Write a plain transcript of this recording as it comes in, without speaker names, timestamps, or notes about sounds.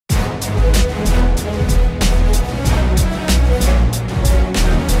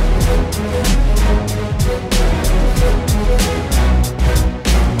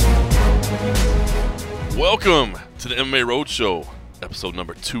Welcome to the MMA Roadshow, episode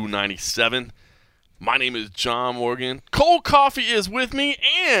number 297. My name is John Morgan. Cold Coffee is with me,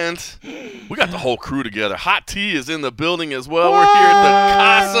 and we got the whole crew together. Hot Tea is in the building as well. We're here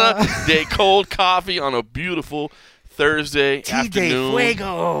at the Casa de Cold Coffee on a beautiful Thursday afternoon.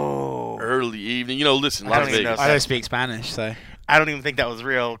 Fuego. Early evening. You know, listen, Las Vegas. I don't speak Spanish, so. I don't even think that was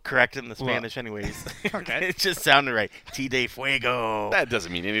real correct in the Spanish anyways. Okay. It just sounded right. Tea de Fuego. That doesn't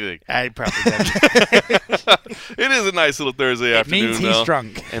mean anything. I probably doesn't. It is a nice little Thursday afternoon. It means he's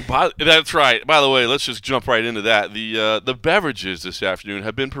drunk. And that's right. By the way, let's just jump right into that. The beverages this afternoon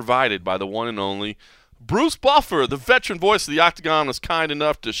have been provided by the one and only Bruce Buffer, the veteran voice of the Octagon, was kind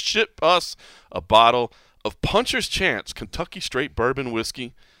enough to ship us a bottle of Puncher's Chance Kentucky Straight Bourbon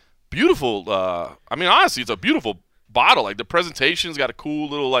Whiskey. Beautiful. Honestly, it's a beautiful bottle. Like, the presentation's got a cool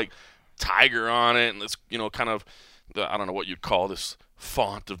little like tiger on it, and this, kind of I don't know what you'd call this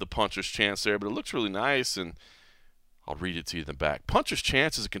font of the Puncher's Chance there, but it looks really nice, and I'll read it to you in the back. Puncher's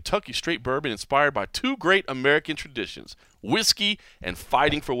Chance is a Kentucky straight bourbon inspired by two great American traditions, whiskey and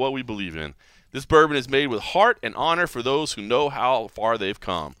fighting for what we believe in. This bourbon is made with heart and honor for those who know how far they've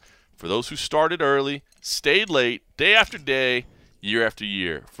come, for those who started early, stayed late, day after day, year after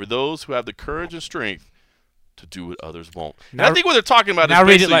year, for those who have the courage and strength to do what others won't. And I think what they're talking about is now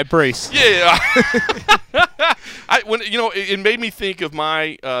read it like Bruce. Yeah. It made me think of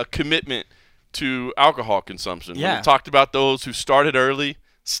my commitment to alcohol consumption. Yeah. When we talked about those who started early,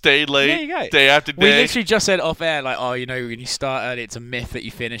 stayed late, day after day. We literally just said off air, like, when you start early, it's a myth that you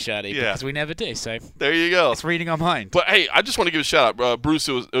finish early. Yeah. Because we never do. So there you go. It's reading our mind. But hey, I just want to give a shout out. Bruce,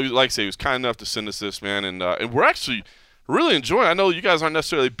 it was like I say, he was kind enough to send us this, man, and we're actually really enjoying. I know you guys aren't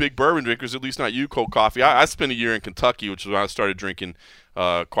necessarily big bourbon drinkers, at least not you, Cold Coffee. I spent a year in Kentucky, which is when I started drinking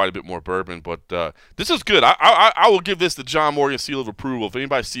quite a bit more bourbon. But this is good. I will give this the John Morgan seal of approval. If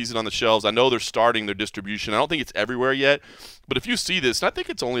anybody sees it on the shelves, I know they're starting their distribution. I don't think it's everywhere yet. But if you see this, and I think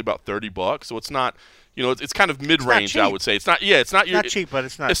it's only about $30, so it's not, it's kind of mid-range, I would say. It's not cheap, but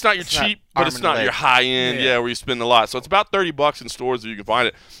it's not. It's not your cheap, but it's not your high-end, where you spend a lot. So it's about $30 in stores that you can find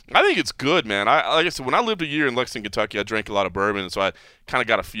it. I think it's good, man. Like I said, when I lived a year in Lexington, Kentucky, I drank a lot of bourbon, and so I kind of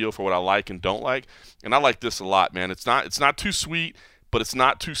got a feel for what I like and don't like. And I like this a lot, man. It's not too sweet, but it's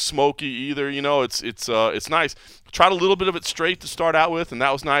not too smoky either. It's nice. Tried a little bit of it straight to start out with, and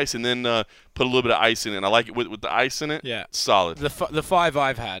that was nice. And then put a little bit of ice in it. And I like it with the ice in it. Yeah, solid. The five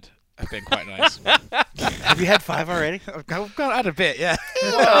I've had have been quite nice. Have you had 5 already? I've had a bit, yeah.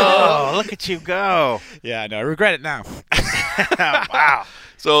 Oh, look at you go. Yeah, I know. I regret it now. Wow.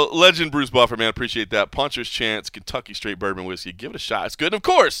 So, legend Bruce Buffer, man, appreciate that. Puncher's Chance Kentucky Straight Bourbon Whiskey. Give it a shot. It's good. And of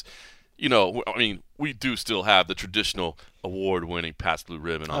course, we do still have the traditional award-winning Pabst Blue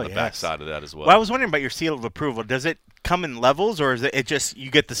Ribbon on the backside of that as well. Well, I was wondering about your seal of approval. Does it come in levels, or is it just you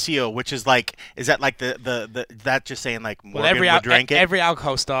get the seal, which is like, is that like the that just saying like Morgan would drink it? Every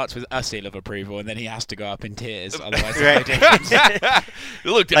alcohol starts with a seal of approval, and then he has to go up in tears. Otherwise,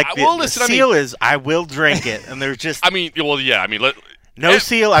 Look, the seal is I will drink it, and there's just no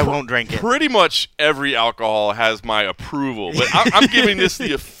seal, I won't drink it. Pretty much every alcohol has my approval, but I'm giving this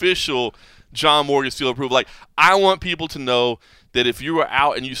the official John Morgan seal of approval. Like, I want people to know that if you were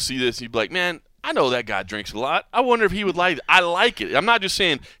out and you see this, you'd be like, man, I know that guy drinks a lot. I wonder if he would like it. I like it. I'm not just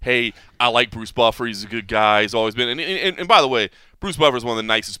saying, hey, I like Bruce Buffer. He's a good guy. He's always been. And by the way, Bruce Buffer is one of the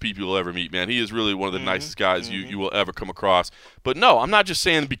nicest people you'll ever meet, man. He is really one of the nicest guys you will ever come across. But no, I'm not just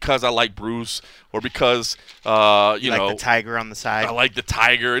saying because I like Bruce or because you like the tiger on the side. I like the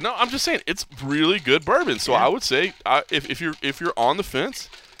tiger. No, I'm just saying it's really good bourbon. So I would say if you're on the fence,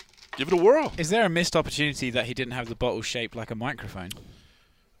 give it a whirl. Is there a missed opportunity that he didn't have the bottle shaped like a microphone?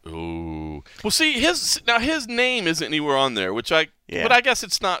 Ooh. Well, see, his name isn't anywhere on there, but I guess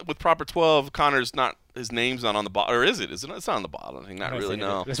it's not with Proper 12. Connor's not. His name's not on the bottle, or is it? It's not on the bottle. I think not really.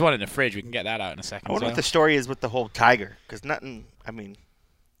 No. There's one in the fridge. We can get that out in a second. I wonder what the story is with the whole tiger, because nothing. I mean,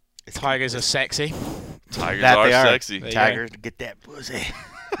 tigers are sexy. Tigers are sexy. Tiger, get that pussy.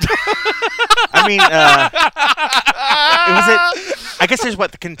 I mean, I guess there's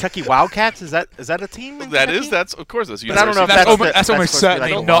the Kentucky Wildcats. Is that a team? That's of course that's. But I don't know if that's almost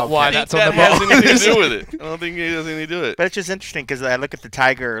certainly not why that's on the bottle. That has anything to do with it. I don't think it has anything to do with it. But it's just interesting because I look at the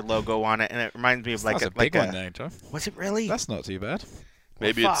tiger logo on it, and it reminds me of that's a big one, though, John. Was it really? That's not too bad.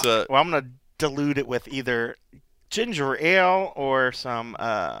 Maybe it's. Well, I'm gonna dilute it with either ginger ale or some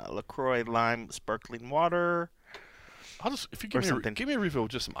LaCroix lime sparkling water. If you give me a refill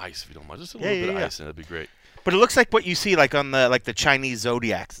with just some ice, if you don't mind, just a little bit of ice, and that'd be great. But it looks like what you see like on the Chinese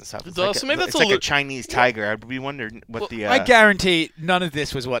zodiacs and stuff. It does. So maybe that's a Chinese tiger. I'd be wondering what I guarantee none of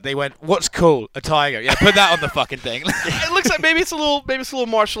this was what they went. What's cool? A tiger. Yeah, put that on the fucking thing. It looks like maybe it's a little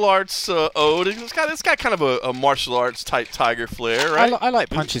martial arts ode. It's got kind of a martial arts type tiger flair, right? I like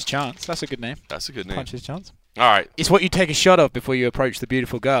Punch's Chance. That's a good name. That's a good name. Punch's Chance. All right. It's what you take a shot of before you approach the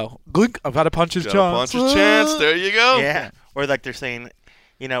beautiful girl. Glink, I've had a Punch's Chance. Punch's Chance. There you go. Yeah. Or like they're saying,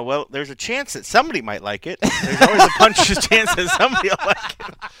 well, there's a chance that somebody might like it. There's always a Punch's chance that somebody will like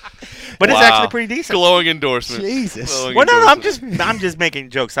it. But it's actually pretty decent. Glowing endorsement. Jesus. Well, no, I'm just making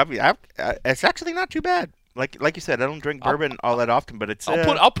jokes. It's actually not too bad. Like you said, I don't drink bourbon all that often, but it's.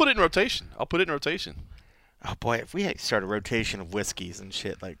 I'll put it in rotation. Oh boy, if we start a rotation of whiskeys and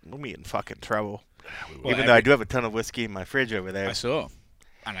shit, like we'll be in fucking trouble. Well, Even though I do have a ton of whiskey in my fridge over there. I saw.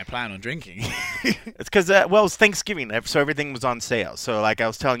 And I plan on drinking. It's because, it was Thanksgiving, so everything was on sale. So, like, I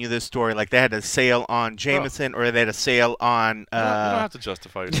was telling you this story, like, they had a sale on Jameson, or they had a sale on... you don't have to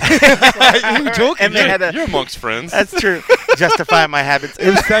justify yourself. You're amongst friends. That's true. Justify my habits. It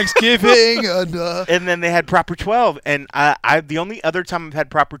was Thanksgiving. And then they had Proper 12, and the only other time I've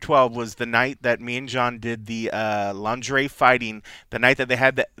had Proper 12 was the night that me and John did the lingerie fighting, the night that they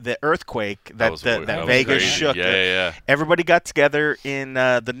had the earthquake, that Vegas shook. Yeah. Everybody got together in...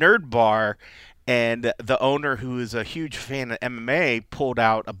 the Nerd Bar, and the owner, who is a huge fan of MMA, pulled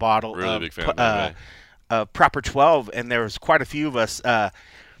out a bottle of Proper 12, and there was quite a few of us that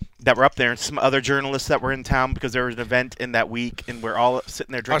were up there, and some other journalists that were in town because there was an event in that week, and we're all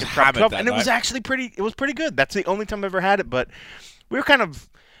sitting there drinking Proper 12, and it was actually pretty good. That's the only time I've ever had it, but we were kind of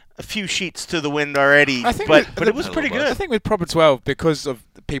a few sheets to the wind already, but it was pretty good. I think with Proper 12, because of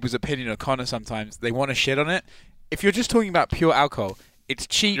people's opinion of Connor sometimes, they want to shit on it. If you're just talking about pure alcohol, it's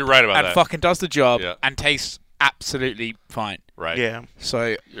cheap. You're right about and that. Fucking does the job and tastes absolutely fine. Right. Yeah.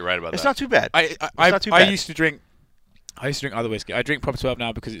 So you're right about that. It's not too bad. I used to drink other whiskey. I drink Proper 12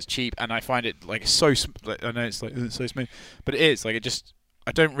 now because it's cheap, and I find it like so. I know it's so smooth, but it is like it just.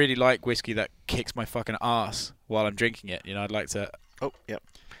 I don't really like whiskey that kicks my fucking ass while I'm drinking it. I'd like to. Oh, yep.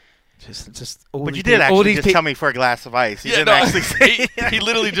 Just but you did actually just tell me for a glass of ice. You didn't actually say he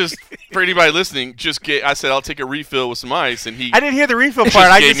literally just, for anybody listening, I said I'll take a refill with some ice, and I didn't hear the refill part.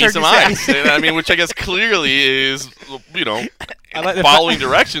 I gave just me some ice. Which I guess clearly is, following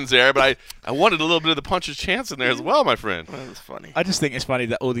directions there. But I wanted a little bit of the Punch's Chance in there as well, my friend. That was funny. I just think it's funny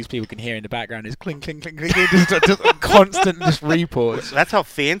that all these people can hear in the background is clink, clink, clink, clink, just constant just reports. That's how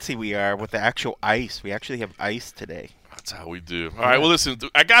fancy we are with the actual ice. We actually have ice today. That's how we do. All right, well, listen,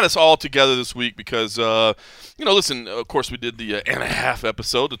 I got us all together this week because, listen, of course, we did the and a half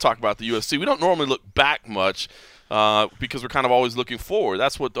episode to talk about the UFC. We don't normally look back much because we're kind of always looking forward.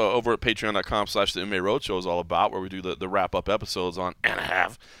 That's what over at patreon.com/the MMA Roadshow is all about, where we do the wrap-up episodes on and a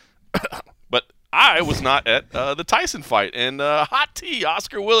half. But I was not at the Tyson fight, and Hot T,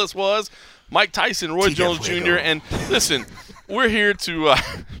 Oscar Willis was, Mike Tyson, Roy Jones Jr., and listen, we're here to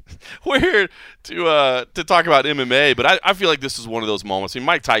talk about MMA, but I feel like this is one of those moments. I mean,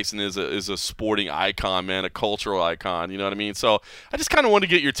 Mike Tyson is a sporting icon, man, a cultural icon. You know what I mean? So I just kind of wanted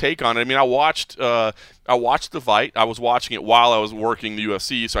to get your take on it. I mean, I watched the fight. I was watching it while I was working the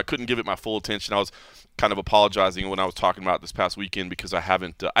UFC, so I couldn't give it my full attention. I was kind of apologizing when I was talking about this past weekend because I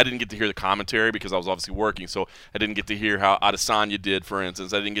didn't get to hear the commentary because I was obviously working, so I didn't get to hear how Adesanya did, for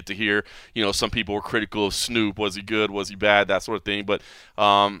instance. I didn't get to hear, some people were critical of Snoop. Was he good? Was he bad? That sort of thing. But,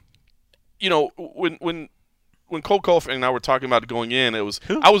 when Cole Colfer and I were talking about going in, it was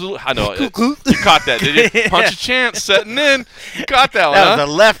I know you caught that, did you? Punch a Chance setting in. You caught that one. That was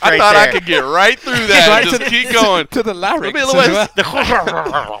the left right I thought there. I could get right through that and just keep going to the larynx.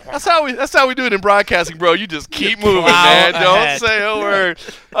 That's how we do it in broadcasting, bro. You just keep moving, man. Don't say a word.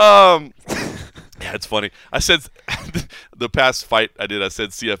 Yeah, it's funny. I said the past fight I said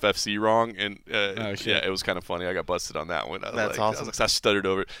CFFC wrong, and yeah, it was kind of funny. I got busted on that one. That's awesome. I stuttered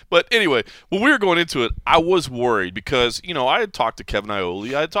over it. But anyway, when we were going into it, I was worried because I had talked to Kevin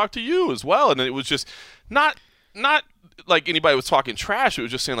Iole, I had talked to you as well, and it was just not like anybody was talking trash. It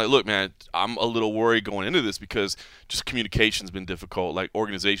was just saying like, look, man, I'm a little worried going into this because just communication's been difficult, like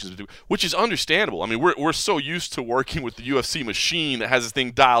organizations, which is understandable. I mean, we're so used to working with the UFC machine that has this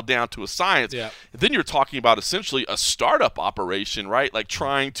thing dialed down to a science. Yeah. Then you're talking about essentially a startup operation, right? Like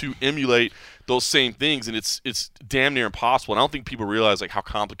trying to emulate those same things, and it's damn near impossible. And I don't think people realize like how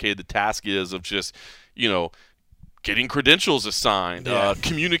complicated the task is of just, getting credentials assigned,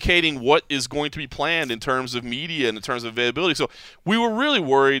 communicating what is going to be planned in terms of media and in terms of availability. So we were really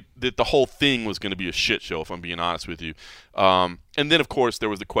worried that the whole thing was going to be a shit show, if I'm being honest with you. And then, of course, there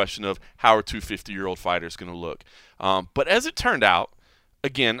was the question of how are two 50-year-old fighters going to look. But as it turned out,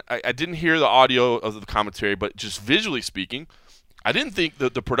 again, I didn't hear the audio of the commentary, but just visually speaking, I didn't think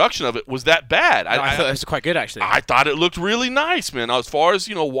that the production of it was that bad. No, I thought it was quite good, actually. I thought it looked really nice, man. As far as,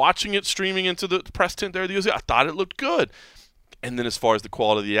 watching it streaming into the press tent there, I thought it looked good. And then as far as the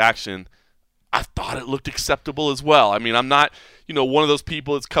quality of the action, I thought it looked acceptable as well. I mean, I'm not, one of those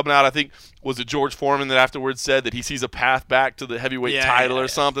people that's coming out. I think, was it George Foreman that afterwards said that he sees a path back to the heavyweight title or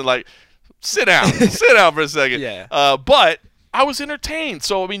something? Like, sit down. Sit down for a second. Yeah. But I was entertained.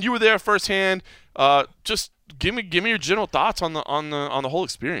 So, I mean, you were there firsthand. Just give me your general thoughts on the whole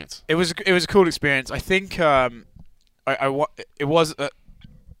experience. It was a cool experience. I think it was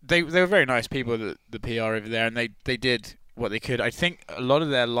they were very nice people, the PR over there, and they did what they could. I think a lot of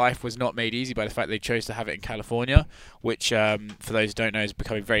their life was not made easy by the fact they chose to have it in California, which for those who don't know is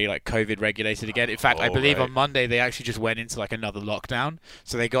becoming very COVID regulated again. In fact, I believe on Monday they actually just went into another lockdown,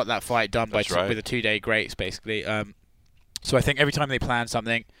 so they got that fight done with a 2-day grace basically. So I think every time they planned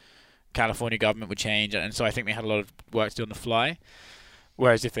something, California government would change, and so I think they had a lot of work to do on the fly.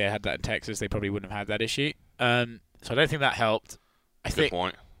 Whereas if they had that in Texas, they probably wouldn't have had that issue. So I don't think that helped. Good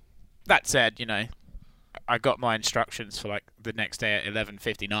point. That said, I got my instructions for the next day at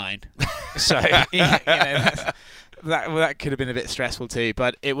 11:59. So that could have been a bit stressful too.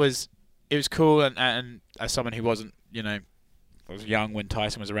 But it was cool, and as someone who wasn't, I was young when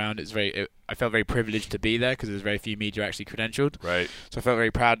Tyson was around. I felt very privileged to be there because there's very few media actually credentialed. Right. So I felt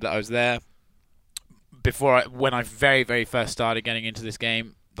very proud that I was there. When I very, very first started getting into this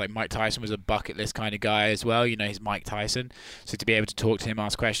game, Mike Tyson was a bucket list kind of guy as well. He's Mike Tyson. So to be able to talk to him,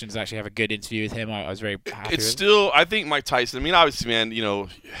 ask questions, actually have a good interview with him, I was very happy with it. I think Mike Tyson, I mean, obviously, man,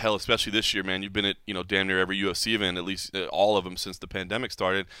 hell, especially this year, man, you've been at, damn near every UFC event, at least all of them since the pandemic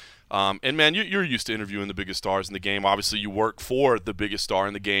started. And, man, you're used to interviewing the biggest stars in the game. Obviously, you work for the biggest star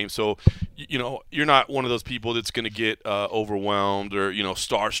in the game. So, you're not one of those people that's going to get overwhelmed or,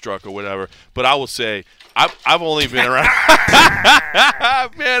 starstruck or whatever. But I will say, I've only been around.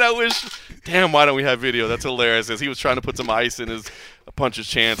 Man, I wish. Damn, why don't we have video? That's hilarious. As he was trying to put some ice in his puncher's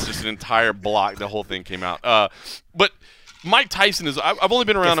chance, just an entire block. The whole thing came out. But Mike Tyson is. I've only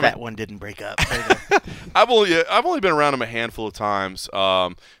been around him. That one didn't break up. I've only been around him a handful of times.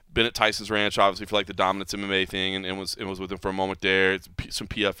 Been at Tyson's Ranch, obviously, for the Dominance MMA thing, and was with him for a moment there. Some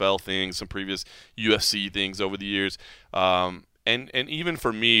PFL things, some previous UFC things over the years, and even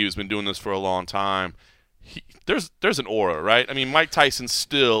for me, who's been doing this for a long time, there's an aura, right? I mean, Mike Tyson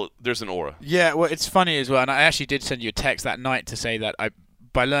there's an aura. Yeah, well, it's funny as well, and I actually did send you a text that night to say that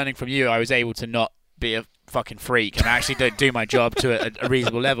by learning from you, I was able to not be a fucking freak and actually do my job to a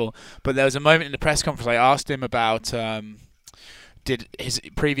reasonable level. But there was a moment in the press conference I asked him about. Did his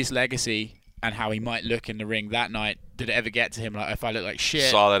previous legacy and how he might look in the ring that night, did it ever get to him? If I look like shit?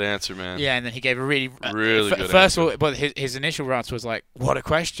 Saw that answer, man. Yeah, and then he gave a really good first answer. of all, but his initial answer was what a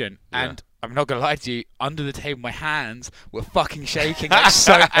question. Yeah. And I'm not gonna lie to you, under the table, my hands were fucking shaking.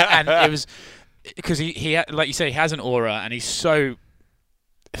 And it was because he like you say, he has an aura, and he's so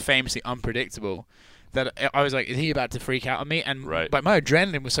famously unpredictable. That I was like, is he about to freak out on me? And my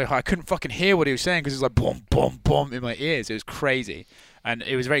adrenaline was so high, I couldn't fucking hear what he was saying because it was boom, boom, boom in my ears. It was crazy. And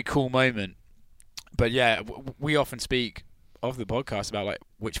it was a very cool moment. But yeah, we often speak of the podcast about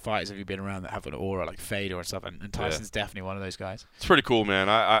which fighters have you been around that have an aura, like Fedor and stuff, and Tyson's definitely one of those guys. It's pretty cool, man.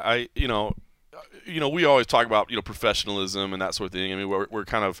 I we always talk about professionalism and that sort of thing. I mean, we're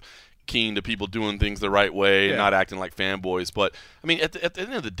kind of keen to people doing things the right way and not acting like fanboys. But I mean, at the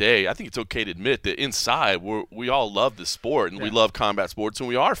end of the day, I think it's okay to admit that inside we all love this sport and we love combat sports and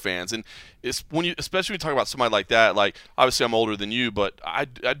we are fans. And it's especially when you talk about somebody like that. Obviously I'm older than you, but I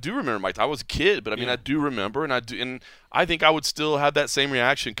do remember Mike. I was a kid, but I mean I do remember, and I think I would still have that same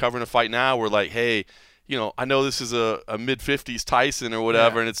reaction covering a fight now. Where hey, I know this is a mid-50s Tyson or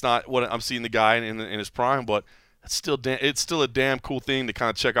whatever, and it's not what I'm seeing the guy in his prime, but it's still a damn cool thing to kind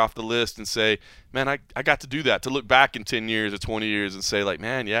of check off the list and say, man, I got to do that, to look back in 10 years or 20 years and say,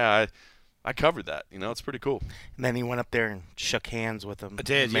 man, yeah, I covered that. It's pretty cool. And then he went up there and shook hands with him. I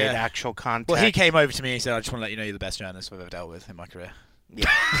did, made actual contact. Well, he came over to me and said, I just want to let you know you're the best journalist I've ever dealt with in my career. Yeah.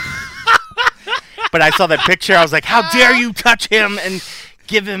 But I saw that picture. I was like, how dare you touch him and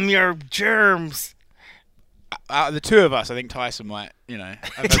give him your germs? Out of the two of us, I think Tyson might,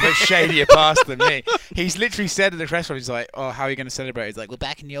 have a bit shadier past than me. He's literally said at the press conference, he's like, oh, how are you going to celebrate? He's like, well,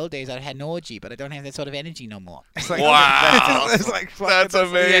 back in the old days, I had an orgy, but I don't have that sort of energy no more. It's like, wow. That's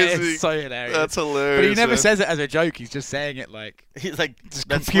amazing. Yeah, it's so hilarious. That's hilarious. But he never says it as a joke. He's just saying it he's like,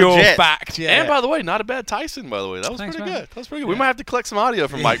 that's pure legit. fact. Yeah. And by the way, not a bad Tyson, by the way. That was pretty good. That was pretty good. Yeah. We might have to collect some audio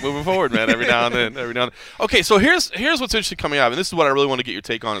from Mike moving forward, man, every now and then. Okay, so here's what's interesting coming out, and this is what I really want to get your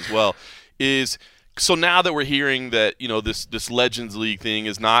take on as well, is So now that we're hearing that, this Legends League thing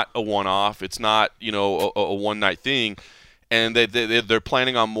is not a one-off, it's not, a one-night thing, and they're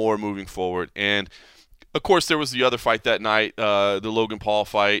planning on more moving forward. And of course, there was the other fight that night, the Logan Paul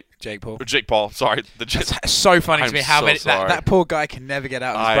fight. Jake Paul, sorry. That's so funny to me how that poor guy can never get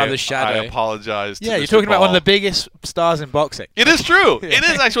out of his brother's shadow. I apologize to you're Mr. talking Paul. about one of the biggest stars in boxing. It is true. It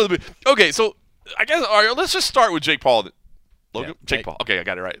is actually. Okay, so I guess let's just start with Jake Paul. Logan? Yeah, Jake Paul. Okay, I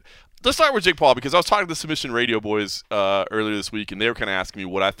got it right. Let's start with Jake Paul because I was talking to the Submission Radio boys earlier this week, and they were kind of asking me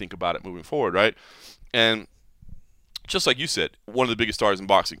what I think about it moving forward, right? And just like you said, one of the biggest stars in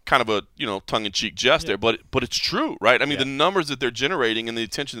boxing. Kind of a tongue-in-cheek jest there, but it's true, right? I mean, the numbers that they're generating and the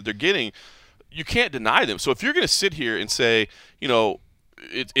attention that they're getting, you can't deny them. So if you're going to sit here and say,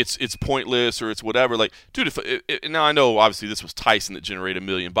 it's pointless or it's whatever, like, dude, now I know obviously this was Tyson that generated 1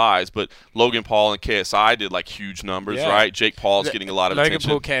 million buys, but Logan Paul and KSI did like huge numbers, right? Jake Paul's getting a lot of attention.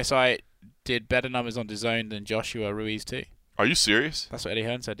 Logan Paul, KSI did better numbers on DAZN than Joshua Ruiz too. Are you serious? That's what Eddie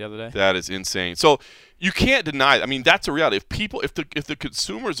Hearn said the other day. That is insane. So you can't deny it. I mean, that's a reality. If the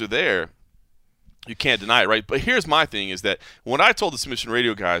consumers are there, you can't deny it, right? But here's my thing: is that when I told the Submission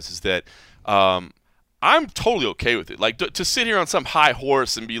Radio guys is that I'm totally okay with it. Like to sit here on some high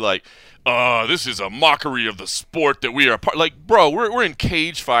horse and be like, this is a mockery of the sport that we are part. Like, bro, we're in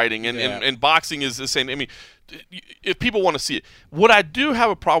cage fighting and boxing is the same. I mean, if people want to see it, what I do have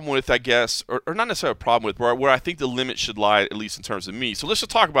a problem with, I guess, or not necessarily a problem with, where I think the limit should lie, at least in terms of me. So let's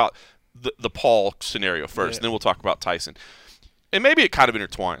just talk about the Paul scenario first, and then we'll talk about Tyson. And maybe it kind of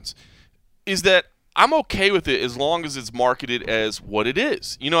intertwines. Is that I'm okay with it as long as it's marketed as what it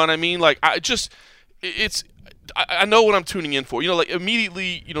is. You know what I mean? Like, I know what I'm tuning in for. Like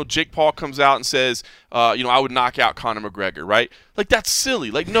immediately, Jake Paul comes out and says, I would knock out Conor McGregor, right? Like, that's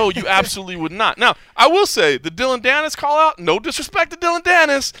silly. Like, no, you absolutely would not. Now, I will say, the Dylan Dennis call out, no disrespect to Dylan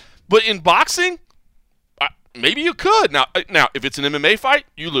Dennis, but in boxing, maybe you could. Now, if it's an MMA fight,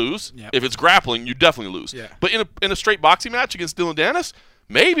 you lose. Yep. If it's grappling, you definitely lose. Yeah. But in a straight boxing match against Dylan Dennis,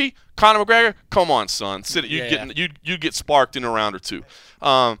 maybe. Conor McGregor, come on, son. You get sparked in a round or two.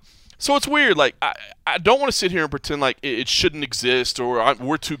 So it's weird. Like, I don't want to sit here and pretend like it shouldn't exist or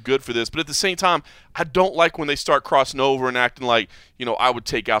we're too good for this. But at the same time, I don't like when they start crossing over and acting like, I would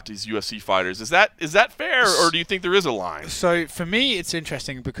take out these UFC fighters. Is that fair, or do you think there is a line? So for me, it's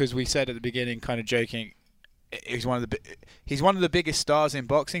interesting because we said at the beginning, kind of joking, he's one of the biggest stars in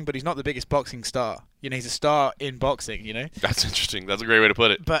boxing, but he's not the biggest boxing star. He's a star in boxing. That's interesting. That's a great way to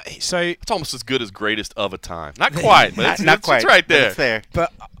put it. But so it's almost as good as greatest of a time. Not quite, but not quite. It's right there. It's there.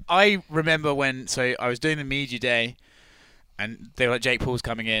 But I remember when I was doing the media day, and they were like, Jake Paul's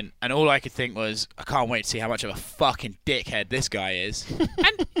coming in, and all I could think was, I can't wait to see how much of a fucking dickhead this guy is.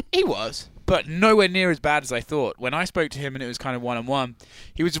 And he was, but nowhere near as bad as I thought. When I spoke to him and it was kind of one-on-one,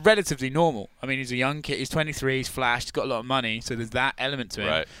 he was relatively normal. I mean, he's a young kid. He's 23. He's flashed. He's got a lot of money, so there's that element to him.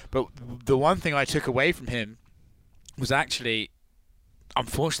 Right. But the one thing I took away from him was actually,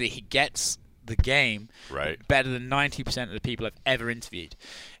 unfortunately, he gets the game better than 90% of the people I've ever interviewed.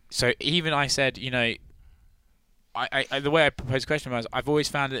 So even I said, I the way I proposed the question was, I've always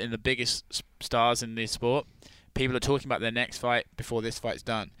found it in the biggest stars in this sport, people are talking about their next fight before this fight's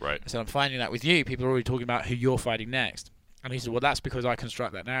done. Right. So I'm finding that with you, people are already talking about who you're fighting next. And he said, well, that's because I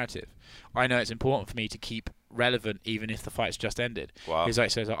construct that narrative. I know it's important for me to keep relevant even if the fight's just ended. Wow. He's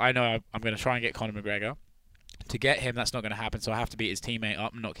like, so I know I'm going to try and get Conor McGregor. To get him, that's not going to happen, so I have to beat his teammate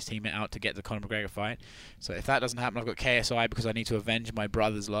up and knock his teammate out to get the Conor McGregor fight. So if that doesn't happen, I've got KSI because I need to avenge my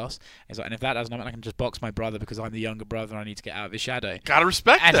brother's loss. And if that doesn't happen, I can just box my brother because I'm the younger brother and I need to get out of his shadow. Gotta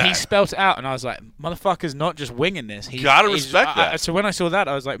respect that. And he spelt it out, and I was like, motherfucker's not just winging this. Gotta respect that. So when I saw that,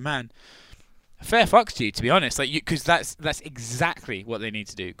 I was like, man, fair fucks to you, to be honest. Like, because that's exactly what they need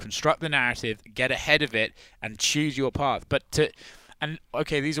to do. Construct the narrative, get ahead of it, and choose your path.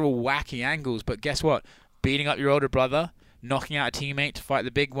 Okay, these are all wacky angles, but guess what? Beating up your older brother, knocking out a teammate to fight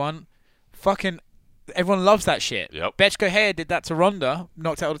the big one. Fucking everyone loves that shit. Yep. Betchko Hare did that to Ronda,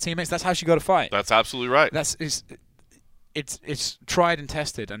 knocked out all the teammates. That's how she got a fight. That's absolutely right. It's tried and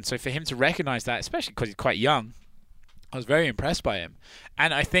tested. And so for him to recognize that, especially because he's quite young, I was very impressed by him.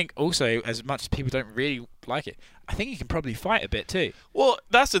 And I think also, as much as people don't really like it, I think he can probably fight a bit too. Well,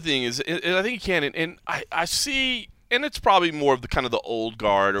 that's the thing is, I think he can. And I see... And it's probably more of the kind of the old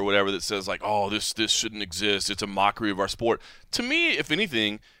guard or whatever that says like, oh, this shouldn't exist. It's a mockery of our sport. To me, if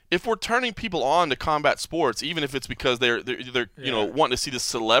anything, if we're turning people on to combat sports, even if it's because they're wanting to see the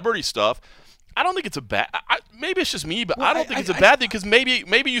celebrity stuff, I don't think it's a bad. Maybe it's just me, but I don't think it's a bad thing because maybe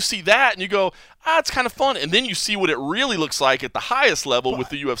you see that and you go, it's kind of fun, and then you see what it really looks like at the highest level with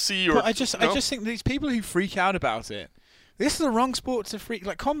the UFC. I just think these people who freak out about it. This is the wrong sport to freak.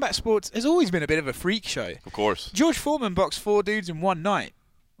 Like, combat sports has always been a bit of a freak show. Of course. George Foreman boxed 4 dudes in one night.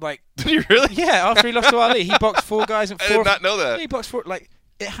 Like, did he really? Yeah, after he lost to Ali, he boxed 4 guys. And 4 I did not know that. He boxed 4. Like,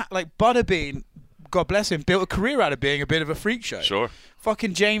 like Butterbean, God bless him, built a career out of being a bit of a freak show. Sure.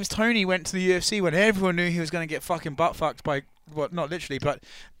 Fucking James Toney went to the UFC when everyone knew he was going to get fucking butt fucked by, well, not literally, but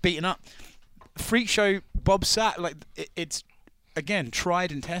beaten up. Freak show, Bob Sapp, like, it's, again,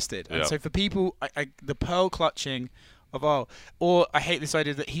 tried and tested. And so for people, the pearl clutching of, or I hate this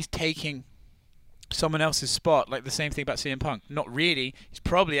idea that he's taking someone else's spot, like the same thing about CM Punk. Not really. He's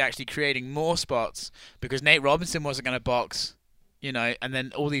probably actually creating more spots because Nate Robinson wasn't going to box, you know, and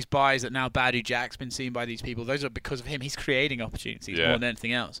then all these buys that now Badu Jack's been seen by these people, those are because of him. He's creating opportunities more than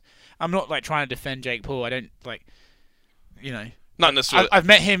anything else. I'm not, like, trying to defend Jake Paul. I don't, like, you know. Not necessarily. I've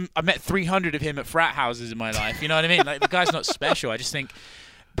met him. I've met 300 of him at frat houses in my life. You know what I mean? Like, the guy's not special. I just think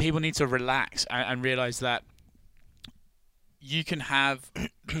people need to relax and realize that you can have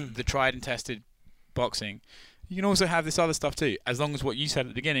the tried and tested boxing. You can also have this other stuff too, as long as what you said at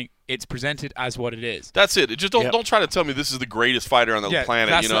the beginning, it's presented as what it is. That's it. Just don't try to tell me this is the greatest fighter on the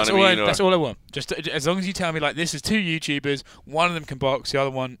planet. You know what I mean? That's all I want. Just as long as you tell me, like, this is 2 YouTubers, one of them can box, the other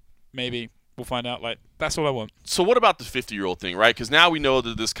one maybe. We'll find out. Like, that's all I want. So what about the 50-year-old thing, right? Because now we know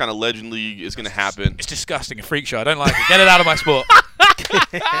that this kind of legend league is going to happen. It's disgusting. A freak show. I don't like it. Get it out of my sport.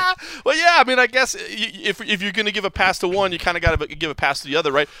 Well, yeah. I mean, I guess if you're going to give a pass to one, you kind of got to give a pass to the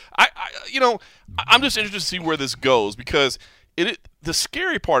other, right? I'm just interested to see where this goes because the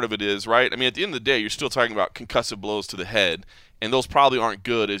scary part of it is, right? I mean, at the end of the day, you're still talking about concussive blows to the head, and those probably aren't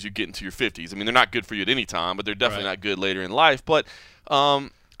good as you get into your 50s. I mean, they're not good for you at any time, but they're definitely not good later in life. But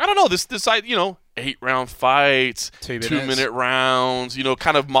I don't know, this 8-round fights, 2-minute rounds,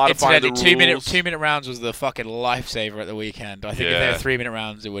 kind of modifying the rules. 2-minute rounds was the fucking lifesaver at the weekend. I think if they were 3-minute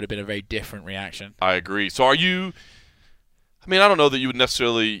rounds, it would have been a very different reaction. I agree. So I don't know that you would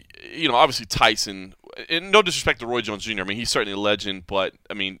necessarily, obviously Tyson, and no disrespect to Roy Jones Jr., I mean, he's certainly a legend, but,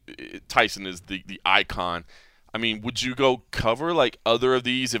 I mean, Tyson is the icon. I mean, would you go cover, like, other of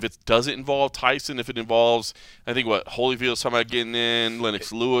these if it doesn't involve Tyson, if it involves, I think, Holyfield's talking about getting in,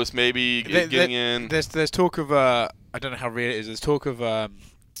 Lennox Lewis maybe getting in? There's talk of, I don't know how real it is, there's talk of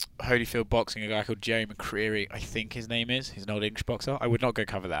Holyfield boxing a guy called Jerry McCreary, I think his name is. He's an old English boxer. I would not go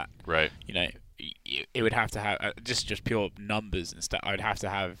cover that. Right. It would have to have, just pure numbers and stuff, I would have to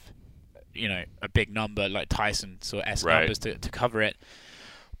have, a big number like Tyson sort of numbers to cover it.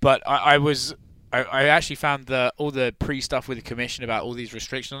 But I actually found all the pre-stuff with the commission about all these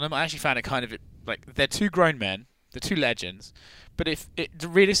restrictions on them. I actually found it kind of like they're 2 grown men, they're 2 legends. But if it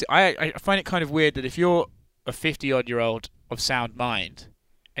realistically, I find it kind of weird that if you're a 50-odd-year-old of sound mind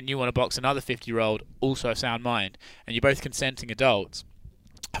and you want to box another 50-year-old also of sound mind, and you're both consenting adults,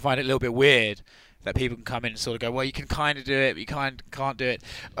 I find it a little bit weird that people can come in and sort of go, well, you can kind of do it, but you can't do it.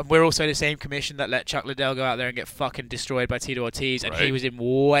 And we're also the same commission that let Chuck Liddell go out there and get fucking destroyed by Tito Ortiz, and he was in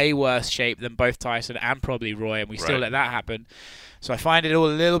way worse shape than both Tyson and probably Roy, and we still let that happen. So I find it all a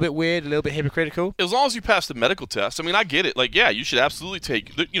little bit weird, a little bit hypocritical. As long as you pass the medical test, I mean, I get it. Like, yeah, you should absolutely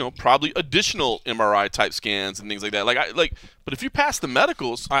take, probably additional MRI type scans and things like that. But if you pass the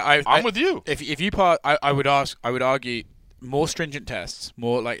medicals, I'm with you. If you pass, I would argue more stringent tests,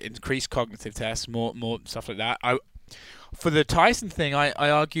 more like increased cognitive tests, more stuff like that. For the Tyson thing, I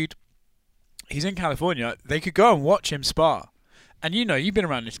argued he's in California. They could go and watch him spar. And you've been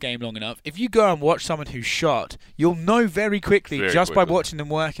around this game long enough. If you go and watch someone who's shot, you'll know very quickly by watching them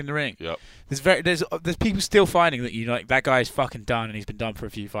work in the ring. Yep. There's people still finding that that guy's fucking done and he's been done for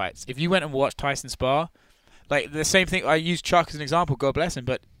a few fights. If you went and watched Tyson spar, like the same thing, I use Chuck as an example, God bless him,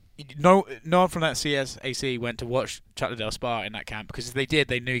 but no one from that CSAC went to watch Chuck Liddell spar in that camp, because if they did,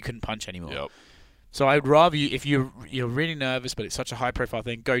 they knew he couldn't punch anymore. Yep. So I would rather you, if you're really nervous, but it's such a high profile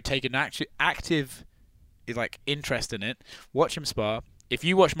thing, go take an active interest in it. Watch him spar. If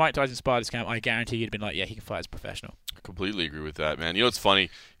you watch Mike Tyson spar this camp, I guarantee you'd have been like, yeah, he can fight as a professional. I completely agree with that, man. It's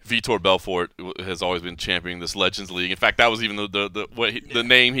funny. Vitor Belfort has always been championing this Legends League. In fact, that was even the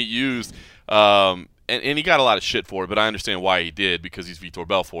name he used. And he got a lot of shit for it, but I understand why he did, because he's Vitor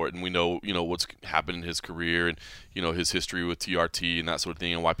Belfort, and we know what's happened in his career and his history with TRT and that sort of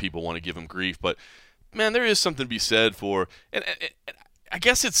thing, and why people want to give him grief. But man, there is something to be said for, and I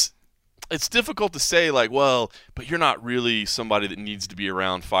guess it's difficult to say, like, well, but you're not really somebody that needs to be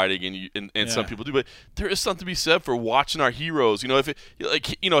around fighting, and some people do. But there is something to be said for watching our heroes.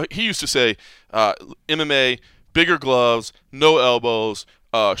 He used to say, MMA, bigger gloves, no elbows,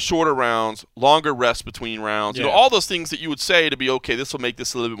 shorter rounds, longer rests between rounds. All those things that you would say to be, okay, this will make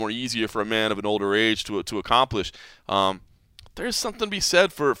this a little bit more easier for a man of an older age to accomplish. There's something to be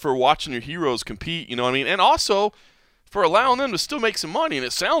said for watching your heroes compete. You know what I mean? And also for allowing them to still make some money. And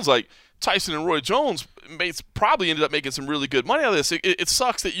it sounds like Tyson and Roy Jones probably ended up making some really good money out of this. It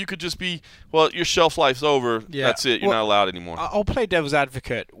sucks that you could just be, well, your shelf life's over. Yeah. That's it. You're not allowed anymore. I'll play devil's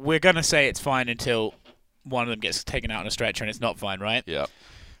advocate. We're going to say it's fine until one of them gets taken out on a stretcher and it's not fine, right? Yeah.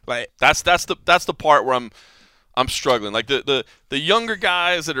 Like that's the part where I'm struggling. Like the younger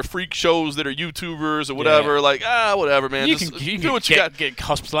guys that are freak shows that are YouTubers or whatever, whatever, man. You can do what you got. Get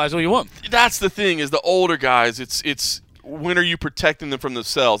hospitalized all you want. That's the thing is the older guys, it's when are you protecting them from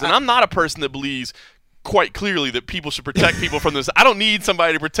themselves? And I'm not a person that believes quite clearly that people should protect people from this. I don't need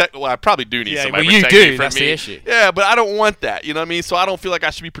somebody to protect. Well, I probably do need somebody to protect me from that's me. The issue. Yeah, but I don't want that. You know what I mean? So I don't feel like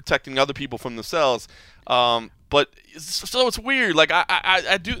I should be protecting other people from themselves. But so it's weird. Like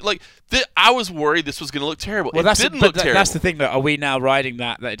I do like I was worried this was going to look terrible. Well, it didn't look terrible. That's the thing, though. Are we now riding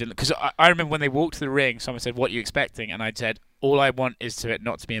that it didn't? Because I remember when they walked to the ring, someone said, "What are you expecting?" And I said, "All I want is to it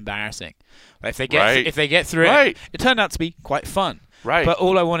not to be embarrassing. Like, if they get through it, it turned out to be quite fun. Right. But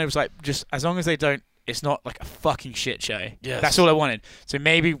all I wanted was like just as long as they don't. It's not like a fucking shit show. Yes. That's all I wanted. So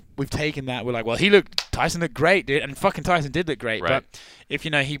maybe we've taken that. We're like, well, Tyson looked great, dude. And fucking Tyson did look great. Right. But if,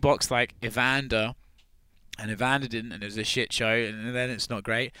 he boxed like Evander, and Evander didn't, and it was a shit show, and then it's not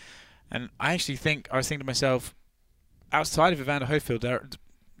great. And I was thinking to myself, outside of Evander Holyfield,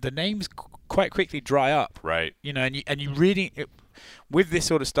 the names quite quickly dry up. Right. And you really, with this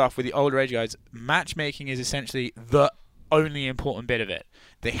sort of stuff, with the older age guys, matchmaking is essentially the only important bit of it.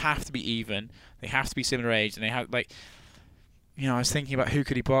 They have to be even. They have to be similar age, and they have I was thinking about who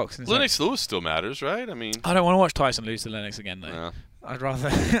could he box. And Lennox Lewis still matters, right? I mean, I don't want to watch Tyson lose to Lennox again, though. Yeah. I'd rather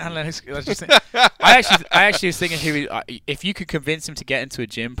Lennox. I actually was thinking if you could convince him to get into a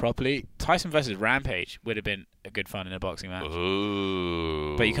gym properly, Tyson versus Rampage would have been a good fun in a boxing match.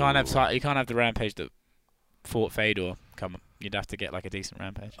 Ooh. But you can't have the Rampage that fought Fedor. Come on, you'd have to get like a decent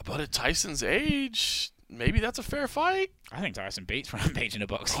Rampage. But at Tyson's age, maybe that's a fair fight. I think Tyson beats Rampage in a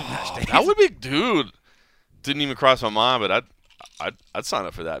boxing match. Dude. That would be, dude. Didn't even cross my mind, but I'd sign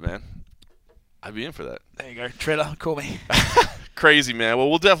up for that, man. I'd be in for that. There you go, Triller, call me. Crazy, man. Well,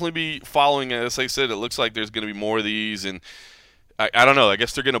 we'll definitely be following it. As I said, it looks like there's going to be more of these, and I don't know. I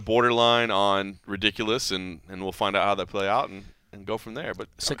guess they're going to borderline on ridiculous, and we'll find out how they play out and go from there. But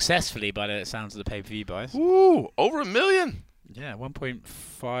successfully, by the sounds of the pay-per-view buys. Woo! Over $1 million. Yeah,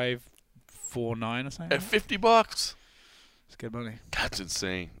 1.549 or something. At $50. It's good money. That's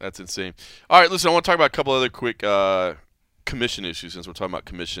insane. All right, listen, I want to talk about a couple other quick commission issues since we're talking about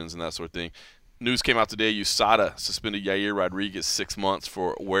commissions and that sort of thing. News came out today. USADA suspended Yair Rodriguez 6 months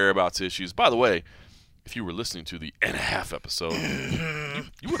for whereabouts issues. By the way, if you were listening to the and-a-half episode,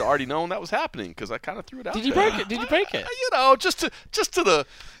 you would have already known that was happening because I kind of threw it out. Did you break it? Did you break it? Just to the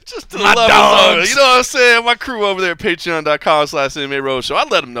level of, you know what I'm saying? My crew over there at patreon.com/MMA Roadshow. I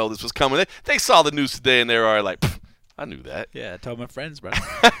let them know this was coming. They saw the news today and they were already like, I knew that. Yeah, I told my friends, bro.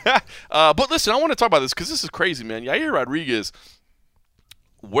 But listen, I want to talk about this because this is crazy, man. Yair Rodriguez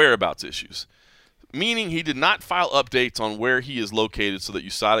whereabouts issues. Meaning he did not file updates on where he is located so that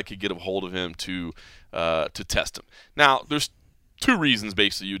USADA could get a hold of him to test him. Now, there's two reasons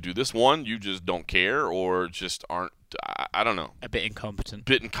basically you do this. One, you just don't care or just aren't, I don't know. A bit incompetent.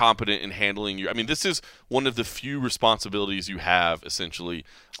 In handling your, I mean, this is one of the few responsibilities you have essentially,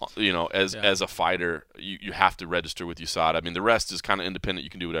 as a fighter. You have to register with USADA. I mean, the rest is kind of independent. You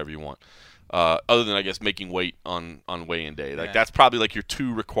can do whatever you want. Other than, I guess, making weight on weigh-in day. Like, that's probably, like, your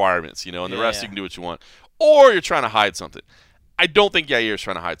two requirements, and the rest you can do what you want. Or you're trying to hide something. I don't think Yair's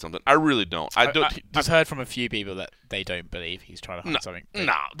trying to hide something. I really don't. I've heard from a few people that they don't believe he's trying to hide something.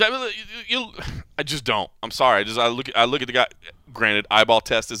 No. I just don't. I'm sorry. I look at the guy. Granted, eyeball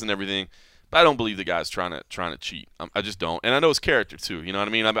test isn't everything, but I don't believe the guy's trying to cheat. I just don't. And I know his character, too. You know what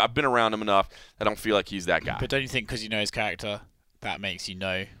I mean? I've been around him enough. I don't feel like he's that guy. But don't you think because you know his character, that makes you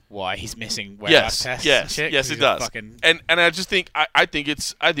know why he's missing whereabouts tests? Yes, it does. And I just think I think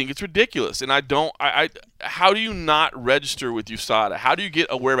it's ridiculous. And how do you not register with USADA? How do you get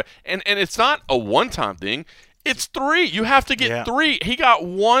a whereabouts? And it's not a one-time thing. It's 3. You have to get 3. He got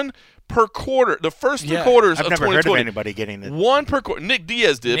 1 per quarter. The first 3 quarters of 2020. I've never heard of anybody getting it. 1 per quarter. Nick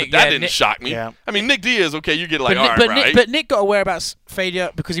Diaz did, but that didn't shock me. Yeah. I mean, Nick Diaz, okay, you get like, right. But Nick got a whereabouts failure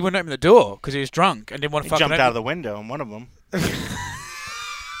because he wouldn't open the door because he was drunk and didn't want to fucking jumped out of the window in one of them.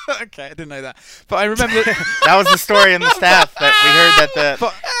 Okay, I didn't know that. But I remember that was the story in the staff that we heard that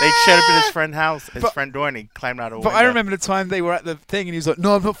they showed up at his friend's house, his friend door, and he climbed out of a window. But I remember the time they were at the thing and he was like,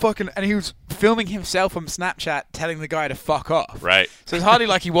 "No, I'm not fucking," and he was filming himself on Snapchat telling the guy to fuck off. Right. So it's hardly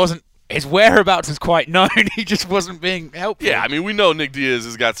like he wasn't. His whereabouts was quite known. He just wasn't being helpful. Yeah, I mean, we know Nick Diaz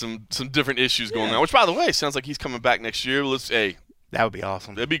has got some different issues going on, which, by the way, sounds like he's coming back next year. That would be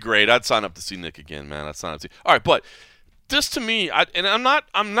awesome. That'd be great. I'd sign up to see Nick again, man. I'd sign up to. All right, but this to me, I'm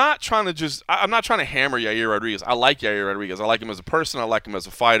not trying to hammer Yair Rodriguez. I like Yair Rodriguez. I like him as a person. I like him as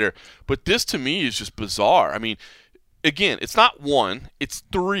a fighter. But this to me is just bizarre. I mean, again, it's not one, it's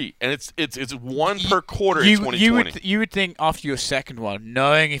three, and it's one per quarter in 2020. You would think after your second one,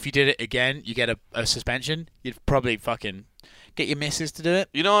 knowing if you did it again, you get a suspension, you'd probably fucking get your missus to do it.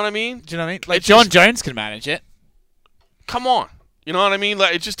 You know what I mean? Do you know what I mean? Like John Jones can manage it. Come on. You know what I mean?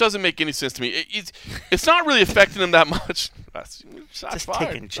 Like, it just doesn't make any sense to me. It's not really affecting him that much. Shots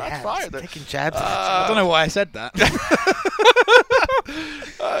fired. Taking jabs. Taking jabs. I don't know why I said that.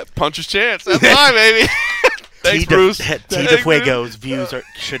 Puncher's chance. That's fine, baby. Thanks, Bruce. Tito Fuego's views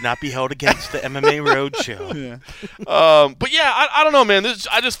should not be held against the MMA Roadshow. Yeah. But yeah, I don't know, man.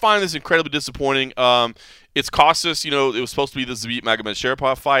 I just find this incredibly disappointing. It's cost us, it was supposed to be the Zabit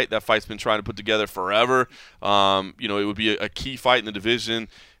Magomed-Sharipov fight. That fight's been trying to put together forever. It would be a key fight in the division.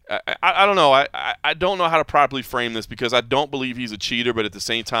 I don't know. I don't know how to properly frame this because I don't believe he's a cheater, but at the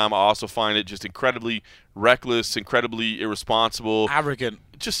same time, I also find it just incredibly reckless, incredibly irresponsible. Arrogant.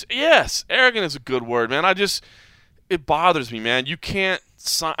 Yes, arrogant is a good word, man. It bothers me, man. You can't,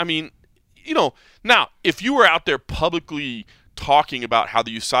 now, if you were out there publicly talking about how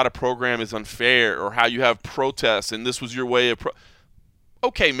the USADA program is unfair or how you have protests and this was your way of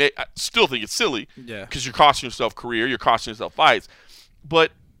okay, I still think it's silly because you're costing yourself career, you're costing yourself fights,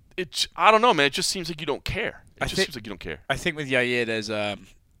 but I don't know, man. It just seems like you don't care. Seems like you don't care. I think with Yair, there's a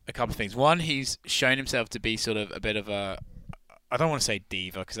couple of things. One, he's shown himself to be sort of a bit of a, I don't want to say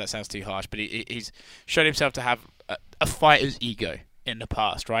diva because that sounds too harsh, but he's shown himself to have a fighter's ego in the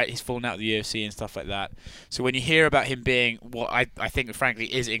past, right? He's fallen out of the UFC and stuff like that. So when you hear about him being what I think, frankly,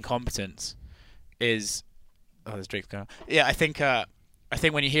 is incompetence, there's drinks going on. Yeah, I think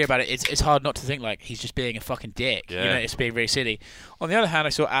when you hear about it, it's hard not to think like he's just being a fucking dick. Yeah. It's being very silly. On the other hand,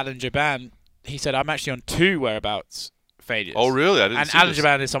 I saw Alan Jaban. He said, I'm actually on 2 whereabouts failures. Oh, really? I didn't see Alan this.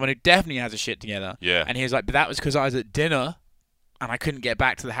 Jaban is someone who definitely has his shit together. Yeah. And he was like, but that was because I was at dinner and I couldn't get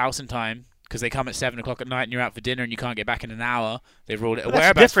back to the house in time because they come at 7 o'clock at night and you're out for dinner and you can't get back in an hour. They've ruled it. Well,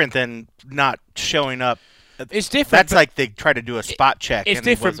 that's different than not showing up. It's different. That's like they try to do a spot check. It's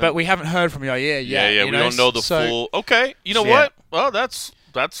different, but we haven't heard from Yair yet. Yeah, we don't know the full. Okay, you know what? Well, that's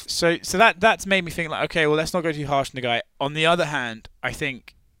so that's made me think like, okay, well, let's not go too harsh on the guy. On the other hand, I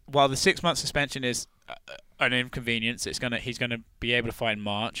think while the 6-month suspension is an inconvenience, he's gonna be able to fight in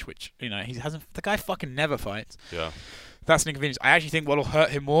March, which he hasn't. The guy fucking never fights. Yeah. That's an inconvenience. I actually think what will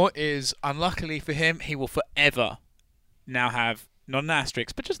hurt him more is, unluckily for him, he will forever now have, not an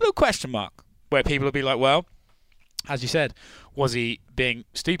asterisk, but just a little question mark, where people will be like, well, as you said, was he being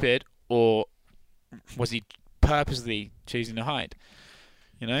stupid or was he purposely choosing to hide?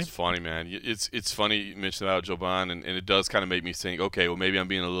 It's funny, man. It's funny you mentioned about Joban, and it does kind of make me think, okay, well, maybe I'm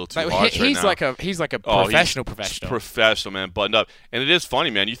being a little too harsh right now. He's like a professional. Professional, man, buttoned up. And it is funny,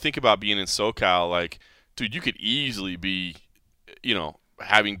 man. You think about being in SoCal, like, dude, you could easily be,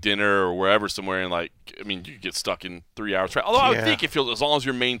 having dinner or wherever somewhere, and you could get stuck in 3 hours. Although I would think as long as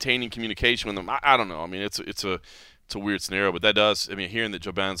you're maintaining communication with them, I don't know. I mean, it's a weird scenario, but that does. I mean, hearing that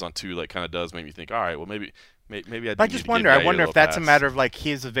Joban's on 2 kind of does make me think, all right, well, maybe I just wonder. I wonder if that's a matter of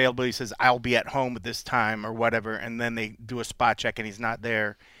his availability. He says I'll be at home at this time or whatever, and then they do a spot check and he's not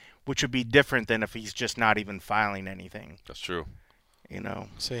there, which would be different than if he's just not even filing anything. That's true.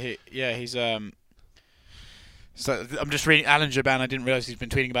 So he's So I'm just reading Alan Jaban. I didn't realize he's been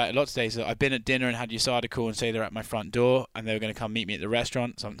tweeting about it a lot today. So I've been at dinner and had USADA call and say they're at my front door and they were going to come meet me at the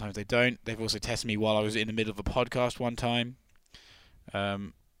restaurant. Sometimes they don't. They've also tested me while I was in the middle of a podcast one time.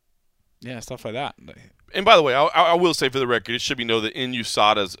 Stuff like that. And by the way, I will say for the record, it should be noted that in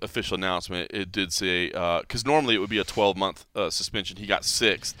USADA's official announcement, it did say, because normally it would be a 12-month suspension. He got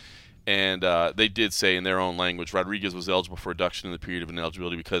 6. And they did say in their own language, Rodriguez was eligible for reduction in the period of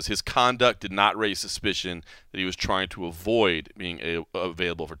ineligibility because his conduct did not raise suspicion that he was trying to avoid being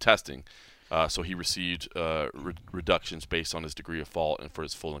available for testing. So he received reductions based on his degree of fault and for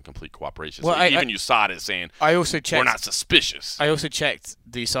his full and complete cooperation. Well, so even USADA is saying, we're not suspicious. I also checked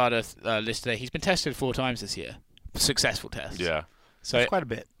the USADA list today. He's been tested 4 times this year. Successful tests. Yeah. So that's quite a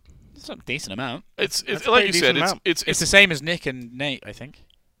bit. It's a decent amount. It's like you said, it's the same as Nick and Nate, I think.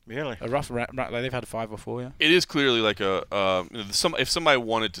 Really? A rough they've had 5 or 4, yeah. It is clearly like if somebody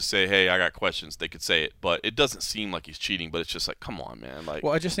wanted to say, "Hey, I got questions," they could say it, but it doesn't seem like he's cheating. But it's just like, come on, man.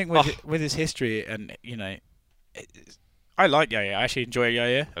 Well, I just think with his history and I like Yair. I actually enjoy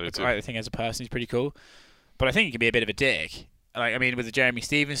Yair. I think as a person he's pretty cool, but I think he can be a bit of a dick. With the Jeremy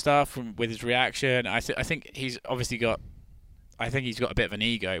Stevens stuff, with his reaction, I think he's obviously got. I think he's got a bit of an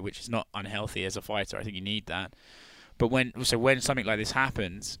ego, which is not unhealthy as a fighter. I think you need that. But when something like this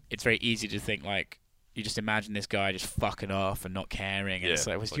happens, it's very easy to think like, you just imagine this guy just fucking off and not caring. And it's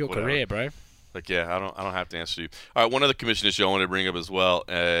like, it's like your whatever. career, bro. Like, yeah, I don't have to answer you. All right, one other commission issue I wanted to bring up as well,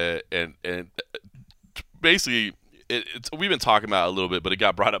 and basically, we've been talking about it a little bit, but it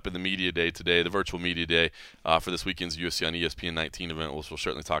got brought up in the media day today, the virtual media day for this weekend's UFC on ESPN 19 event, which we'll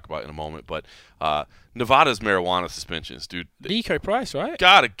certainly talk about in a moment. But Nevada's marijuana suspensions, dude. Nico Price, right?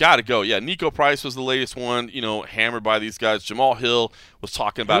 Gotta go. Yeah, Nico Price was the latest one, hammered by these guys. Jamal Hill was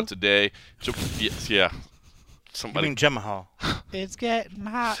talking about today. Yeah. Somebody. You mean Jamahal? It's getting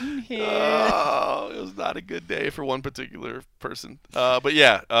hot in here. Oh, it was not a good day for one particular person. But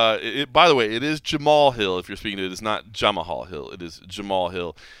yeah, by the way, it is Jamal Hill. If you're speaking to it, it's not Jamahal Hill. It is Jamal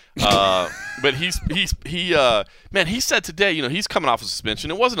Hill. But he said today, he's coming off a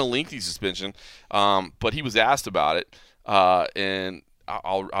suspension. It wasn't a lengthy suspension, but he was asked about it, and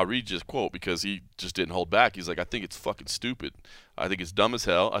I'll read just quote because he just didn't hold back. He's like, I think it's fucking stupid. I think it's dumb as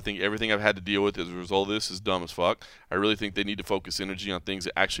hell. I think everything I've had to deal with as a result of this is dumb as fuck. I really think they need to focus energy on things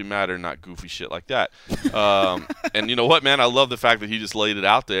that actually matter, not goofy shit like that. And you know what, man? I love the fact that he just laid it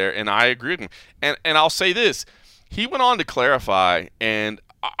out there, and I agree with him. And I'll say this. He went on to clarify, and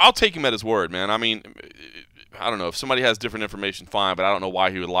I'll take him at his word, man. I mean, I don't know. If somebody has different information, fine, but I don't know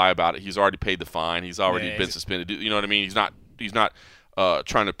why he would lie about it. He's already paid the fine. He's already been suspended. You know what I mean? He's not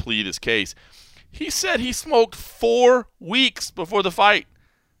trying to plead his case. He said he smoked 4 weeks before the fight.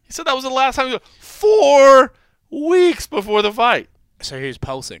 He said that was the last time. 4 weeks before the fight. So he was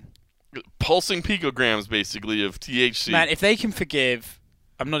pulsing Picograms, basically, of THC. Man, if they can forgive,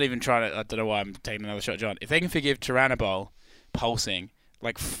 I'm not even trying to, I don't know why I'm taking another shot, John. If they can forgive Tyranobol pulsing,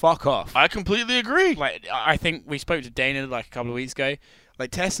 like, fuck off. I completely agree. Like, I think we spoke to Dana, like, a couple of weeks ago.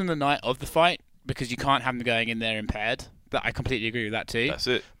 Like, test them the night of the fight because you can't have them going in there impaired. That I completely agree with that, too. That's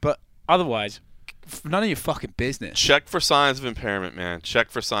it. But otherwise, none of your fucking business. Check for signs of impairment, man.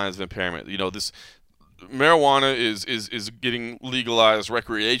 Check for signs of impairment. This marijuana is getting legalized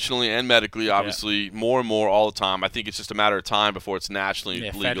recreationally and medically, obviously, more and more all the time. I think it's just a matter of time before it's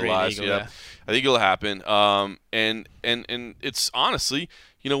nationally legalized. Legal, I think it'll happen. And it's honestly,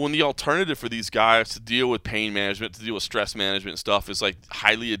 when the alternative for these guys to deal with pain management, to deal with stress management and stuff is like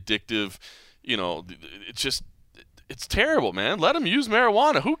highly addictive, it's terrible, man. Let them use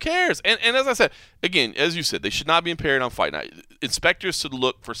marijuana. Who cares? And as I said, again, as you said, they should not be impaired on fight night. Inspectors should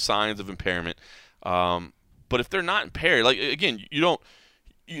look for signs of impairment. But if they're not impaired, like, again, you don't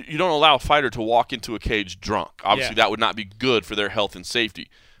allow a fighter to walk into a cage drunk. Obviously, that would not be good for their health and safety.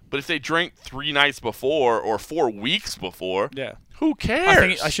 But if they drank 3 nights before or 4 weeks before, who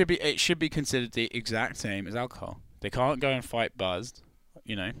cares? I think it should be considered the exact same as alcohol. They can't go and fight buzzed.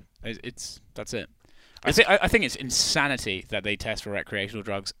 That's it. I think it's insanity that they test for recreational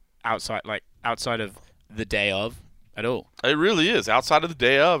drugs outside of the day of at all. It really is outside of the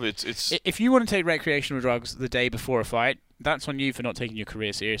day of. It's if you want to take recreational drugs the day before a fight, that's on you for not taking your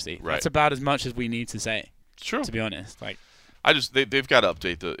career seriously. Right. That's about as much as we need to say. It's true. To be honest, like they've got to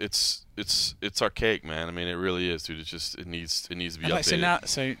update it's archaic, man. I mean, it really is, dude. It needs to be updated.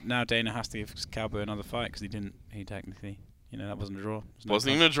 So now Dana has to give Cowboy another fight because he technically. That wasn't a draw.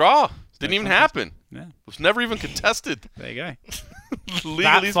 Wasn't even a draw. Didn't even happen. Yeah. It was never even contested. There you go. Legally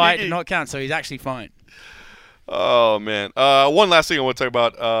that fight speaking. did not count, so he's actually fine. Oh, man. One last thing I want to talk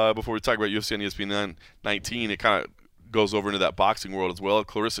about before we talk about UFC and ESPN 19. It kind of goes over into that boxing world as well.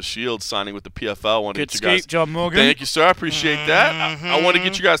 Clarissa Shields signing with the PFL. Good scoop, John Morgan. Thank you, sir. I appreciate that. I want to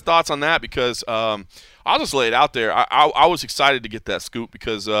get you guys' thoughts on that because I'll just lay it out there. I was excited to get that scoop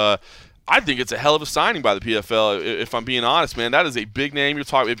because I think it's a hell of a signing by the PFL, if I'm being honest, man. That is a big name. You're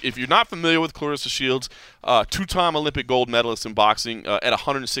talking. If you're not familiar with Clarissa Shields, 2-time Olympic gold medalist in boxing at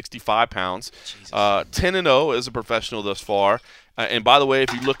 165 pounds, 10-0 as a professional thus far. And by the way,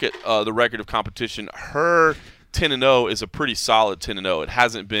 if you look at the record of competition, her 10-0 is a pretty solid 10-0. It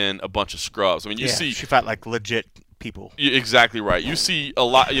hasn't been a bunch of scrubs. I mean, she fought like legit people. Exactly right. You see a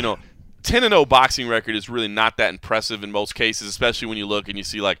lot, 10-0 boxing record is really not that impressive in most cases, especially when you look and you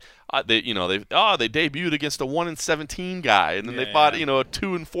see like they debuted against a 1-17 guy, and then they fought a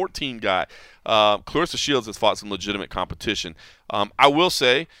 2-14 guy. Clarissa Shields has fought some legitimate competition. I will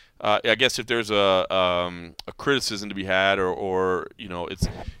say, I guess if there's a criticism to be had, or it's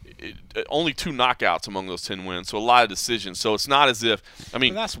only 2 knockouts among those 10 wins, so a lot of decisions. So it's not as if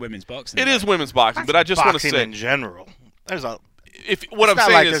Well, that's women's boxing. It is women's boxing, but I just want to say in general, there's a I'm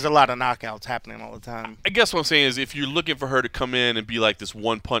saying like there's a lot of knockouts happening all the time. I guess what I'm saying is if you're looking for her to come in and be like this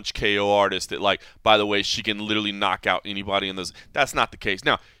one-punch KO artist that, like, by the way, she can literally knock out anybody in those, that's not the case.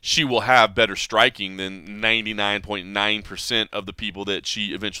 Now, she will have better striking than 99.9% of the people that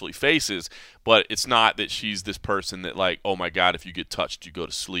she eventually faces, but it's not that she's this person that, like, oh my God, if you get touched, you go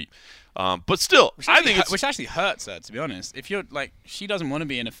to sleep. But still, I think which actually hurts her, to be honest. If you're like, she doesn't want to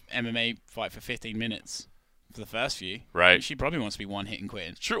be in an MMA fight for 15 minutes for the first few. Right. She probably wants to be one hit and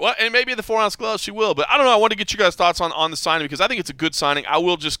quitting. True. Well, and maybe the 4-ounce gloves she will, but I don't know. I want to get you guys' thoughts on the signing because I think it's a good signing. I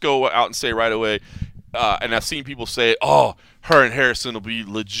will just go out and say right away, and I've seen people say, oh, her and Harrison will be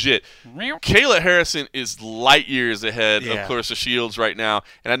legit. Kayla Harrison is light years ahead of Clarissa Shields right now,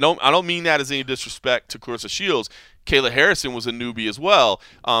 and I don't mean that as any disrespect to Clarissa Shields. Kayla Harrison was a newbie as well,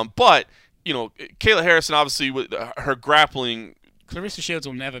 but you know, Kayla Harrison obviously with her grappling. Clarissa Shields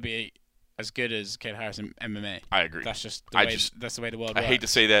will never be as good as Kayla Harrison MMA. I agree. That's just the way, that's the way the world works. I hate to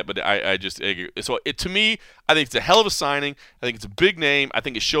say that, but I just agree. So to me, I think it's a hell of a signing. I think it's a big name. I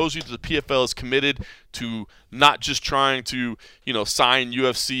think it shows you that the PFL is committed to not just trying to, you know, sign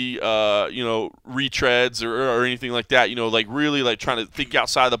UFC, you know, retreads or anything like that. You know, like really like trying to think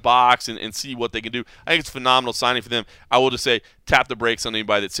outside the box and see what they can do. I think it's a phenomenal signing for them. I will just say tap the brakes on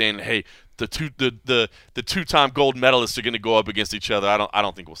anybody that's saying, hey, the two-time gold medalists are going to go up against each other. I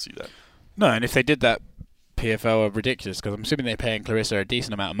don't think we'll see that. No, and if they did that, PFL are ridiculous because I'm assuming they're paying Clarissa a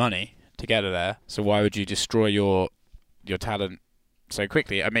decent amount of money to get her there. So why would you destroy your talent so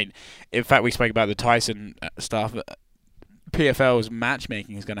quickly? I mean, in fact, we spoke about the Tyson stuff. PFL's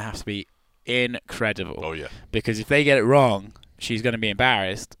matchmaking is going to have to be incredible. Oh yeah. Because if they get it wrong, she's going to be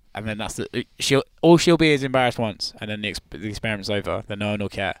embarrassed, and then she'll be is embarrassed once, and then the experiment's over. Then no one will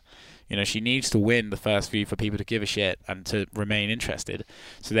care. You know, she needs to win the first few for people to give a shit and to remain interested.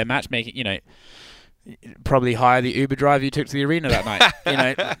 So their matchmaking, you know, probably hire the Uber driver you took to the arena that night. You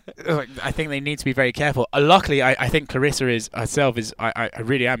know, I think they need to be very careful. Luckily, I think Clarissa I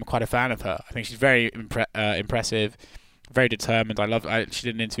really am quite a fan of her. I think she's very impressive, very determined. She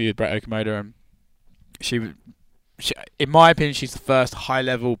did an interview with Brett Okamoto, and she, in my opinion, she's the first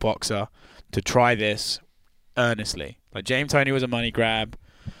high-level boxer to try this earnestly. Like James Toney was a money grab.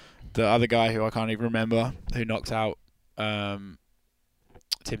 The other guy who I can't even remember, who knocked out Tim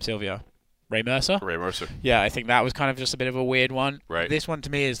Sylvia, Ray Mercer. Yeah, I think that was kind of just a bit of a weird one. Right. This one to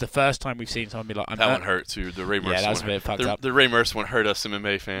me is the first time we've seen someone be like, that one hurt too. The Ray Mercer. Yeah, that was a bit fucked up. The Ray Mercer one hurt us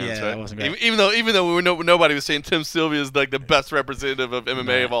MMA fans. Yeah, right? that wasn't great. Even though nobody was saying Tim Sylvia is like the best representative of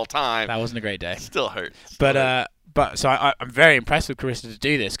MMA of all time. That wasn't a great day. Still hurt. But so I'm very impressed with Clarissa to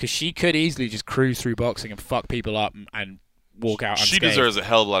do this because she could easily just cruise through boxing and fuck people up and walk out unscathed. She deserves a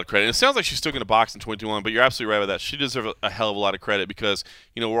hell of a lot of credit. And it sounds like she's still going to box in 2021, but you're absolutely right about that. She deserves a hell of a lot of credit because,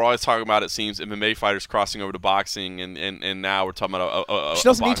 you know, we're always talking about, it seems, MMA fighters crossing over to boxing, and now we're talking about a she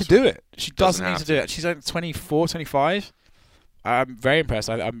doesn't need to do it. She doesn't need to do it. it. She's only 24, 25. I'm very impressed.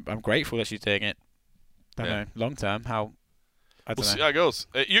 I'm grateful that she's doing it. I don't know, long term, how... We'll see how it goes.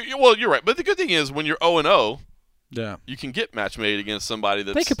 You're right. But the good thing is, when you're 0-0, yeah, you can get match made against somebody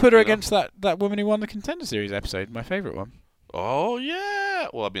that's... They could put her against that woman who won the Contender Series episode, my favorite one. Oh, yeah.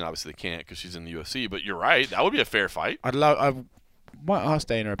 Well, I mean, obviously they can't because she's in the UFC, but you're right. That would be a fair fight. I might ask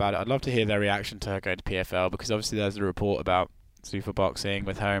Dana about it. I'd love to hear their reaction to her going to PFL because obviously there's a report about super boxing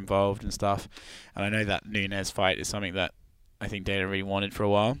with her involved and stuff. And I know that Nunes fight is something that I think Dana really wanted for a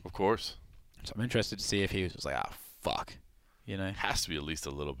while. Of course. So I'm interested to see if he was just like, fuck. You know? Has to be at least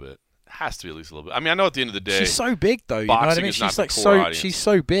a little bit. I mean, I know at the end of the day... She's so big, though. You know what I mean? She's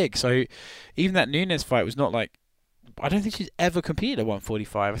so big. So even that Nunes fight was not like... I don't think she's ever competed at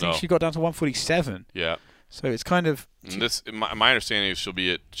 145. I think she got down to 147. Yeah. So it's kind of... My understanding is she'll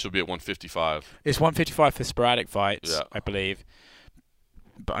be at 155. It's 155 for sporadic fights, I believe.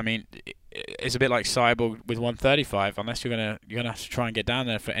 But I mean, it's a bit like Cyborg with 135. Unless you're gonna have to try and get down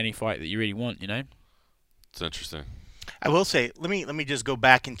there for any fight that you really want, you know. It's interesting. I will say, let me just go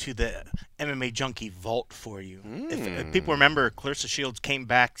back into the MMA Junkie vault for you. If people remember, Clarissa Shields came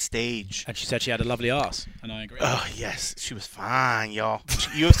backstage. And she said she had a lovely ass, and I agree. Oh, yes. She was fine, y'all.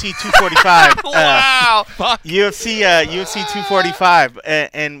 UFC 245. Wow! UFC 245.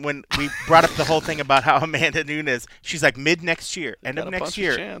 And when we brought up the whole thing about how Amanda Nunes, she's like mid-next year, end of next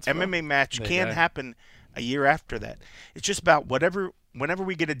year, MMA match can happen a year after that. It's just about whenever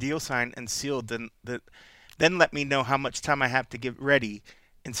we get a deal signed and sealed, then let me know how much time I have to get ready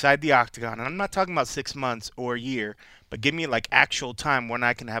inside the octagon. And I'm not talking about 6 months or a year, but give me like actual time when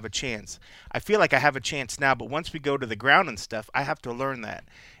I can have a chance. I feel like I have a chance now, but once we go to the ground and stuff, I have to learn that.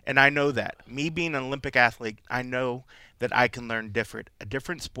 And I know that. Me being an Olympic athlete, I know that I can learn a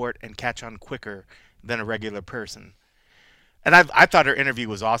different sport and catch on quicker than a regular person. And I thought her interview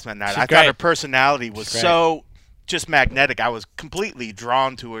was awesome at night. I thought her personality was so just magnetic. I was completely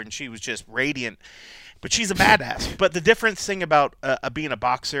drawn to her, and she was just radiant. But she's a badass. But the difference thing about being a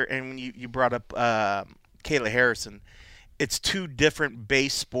boxer, and when you brought up Kayla Harrison, it's two different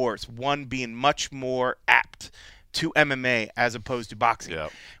base sports, one being much more apt to MMA as opposed to boxing.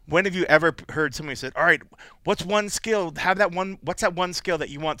 Yep. When have you ever heard somebody say, all right, what's one skill? What's that one skill that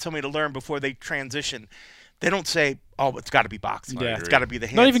you want somebody to learn before they transition? They don't say, oh, it's got to be boxing. Yeah. It's got to be the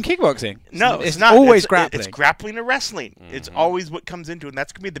hands. Not even kickboxing. No, it's not. Always grappling. It's grappling or wrestling. Mm-hmm. It's always what comes into it, and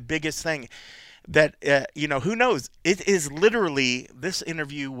that's going to be the biggest thing. That, who knows? It is literally, this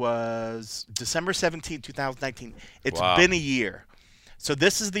interview was December 17, 2019. It's been a year. So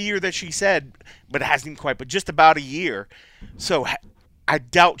this is the year that she said, but it hasn't even quite, but just about a year. So I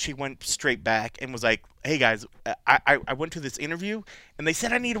doubt she went straight back and was like, hey, guys, I went to this interview, and they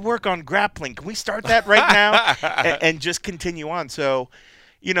said I need to work on grappling. Can we start that right now and just continue on? So,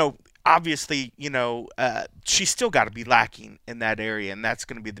 obviously, she's still got to be lacking in that area, and that's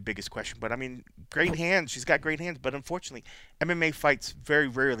going to be the biggest question. But, I mean, great hands. She's got great hands. But, unfortunately, MMA fights very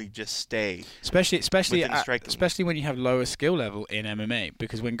rarely just stay. Especially when you have lower skill level in MMA,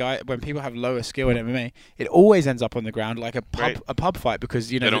 because when people have lower skill in MMA, it always ends up on the ground like a pub fight, because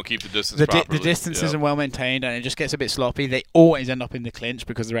they don't keep the distance properly. The distance isn't well maintained, and it just gets a bit sloppy. They always end up in the clinch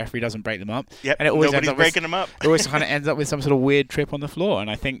because the referee doesn't break them up. Yep. And it always Nobody's breaking them up. It always kind of ends up with some sort of weird trip on the floor, and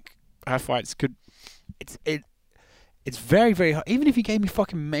I think her fights could. It's very, very hard. Even if you gave me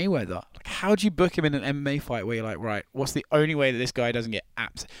fucking Mayweather, like, how do you book him in an MMA fight where you're like, right, what's the only way that this guy doesn't get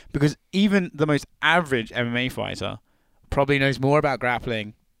abs? Because even the most average MMA fighter probably knows more about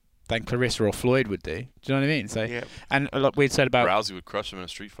grappling than Clarissa or Floyd would do. Do you know what I mean? So, yeah. And like we'd said about Rousey would crush him in a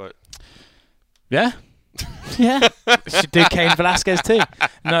street fight. Yeah. Yeah. Should do Cain Velasquez too.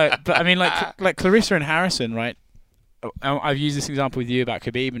 No, but I mean, like Clarissa and Harrison, right? I've used this example with you about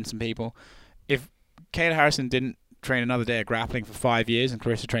Khabib and some people. If Kayla Harrison didn't train another day of grappling for 5 years and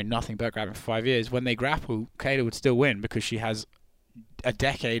Clarissa trained nothing but grappling for 5 years, when they grapple, Kayla would still win because she has a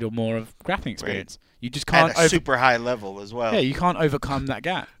decade or more of grappling experience. Right. You just can't at a super high level as well. Yeah, you can't overcome that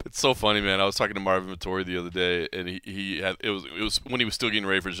gap. It's so funny, man. I was talking to Marvin Vittori the other day, and he had it was when he was still getting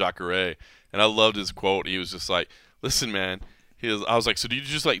ready for Jacare, and I loved his quote. He was just like, "Listen, man." I was like, so do you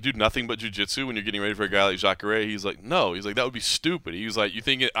just like do nothing but jiu-jitsu when you're getting ready for a guy like Jacare? He's like, no. He's like, that would be stupid. He was like, you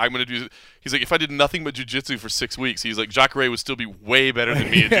think I'm going to do – he's like, if I did nothing but jiu-jitsu for 6 weeks, he's like, Jacare would still be way better than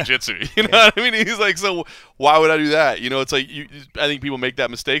me in jiu-jitsu. You know what I mean? He's like, so why would I do that? It's like I think people make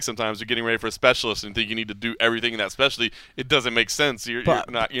that mistake sometimes. They're getting ready for a specialist and think you need to do everything in that specialty. It doesn't make sense. You're not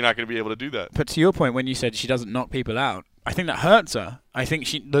going to be able to do that. But to your point, when you said she doesn't knock people out, I think that hurts her. I think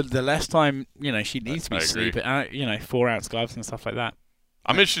the less time, she needs to be sleeping, 4-ounce gloves and stuff like that.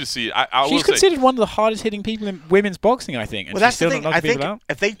 I'm interested to see. She's considered one of the hardest hitting people in women's boxing, I think. And well, that's still the thing. I think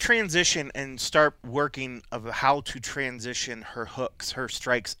if they transition and start working of how to transition her hooks, her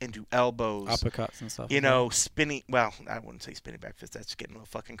strikes into elbows, uppercuts and stuff. Spinning. Well, I wouldn't say spinning back fist. That's getting a little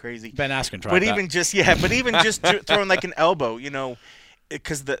fucking crazy. Ben Askren tried but that. Even just throwing like an elbow,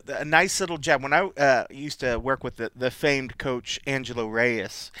 because a nice little jab. When I used to work with the famed coach Angelo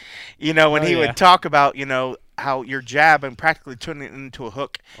Reyes, he would talk about how your jab and practically turning it into a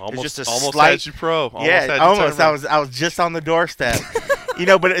hook is just a slight. Had you pro. Almost. I was just on the doorstep.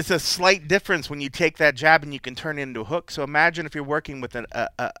 But it's a slight difference when you take that jab and you can turn it into a hook. So imagine if you're working with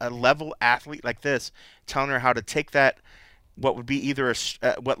a level athlete like this, telling her how to take that. What would be either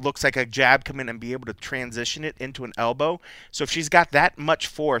what looks like a jab come in and be able to transition it into an elbow. So if she's got that much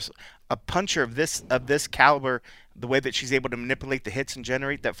force, a puncher of this caliber, the way that she's able to manipulate the hits and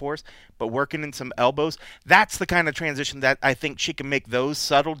generate that force, but working in some elbows, that's the kind of transition that I think she can make those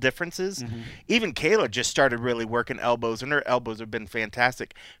subtle differences. Mm-hmm. Even Kayla just started really working elbows, and her elbows have been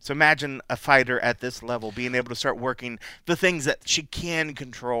fantastic. So imagine a fighter at this level being able to start working the things that she can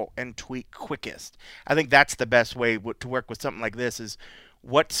control and tweak quickest. I think that's the best way to work with something like this is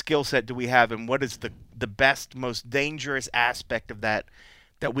what skill set do we have, and what is the best, most dangerous aspect of that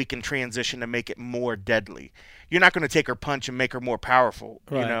we can transition to make it more deadly. You're not going to take her punch and make her more powerful.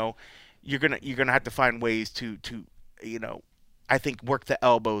 Right. You're gonna have to find ways to I think work the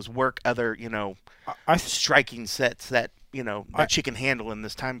elbows, work other striking sets that she can handle in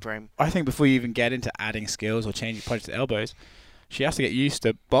this time frame. I think before you even get into adding skills or changing punch to elbows, she has to get used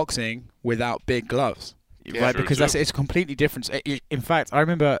to boxing without big gloves. Yeah, right, because it's completely different. In fact, I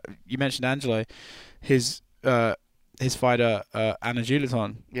remember you mentioned Angelo, his fighter, Anna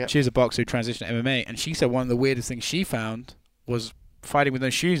Juliton. Yep. She's a boxer who transitioned to MMA, and she said one of the weirdest things she found was fighting with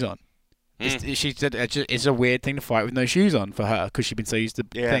no shoes on. She said it's a weird thing to fight with no shoes on for her because she's been so used to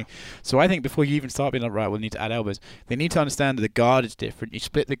the thing. So I think before you even start being like, right, we'll need to add elbows, they need to understand that the guard is different. You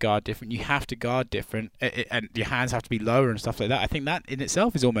split the guard different. You have to guard different, and your hands have to be lower and stuff like that. I think that in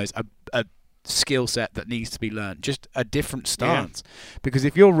itself is almost a skill set that needs to be learned, just a different stance. Because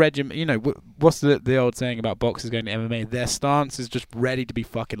if you're what's the old saying about boxers going to MMA? Their stance is just ready to be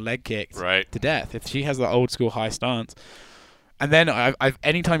fucking leg kicked to death. If she has that old school high stance, and then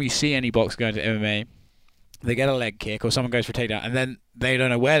anytime you see any boxer going to MMA, they get a leg kick or someone goes for a takedown, and then they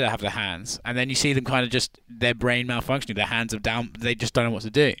don't know where to have their hands, and then you see them kind of just their brain malfunctioning, their hands are down, they just don't know what to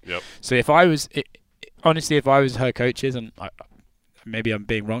do. So if I was her coaches, and maybe I'm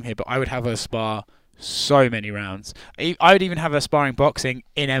being wrong here, but I would have her spar so many rounds. I would even have her sparring boxing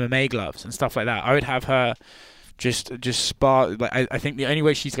in MMA gloves and stuff like that. I would have her just spar. Like I think the only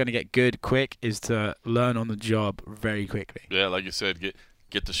way she's going to get good quick is to learn on the job very quickly. Yeah, like you said,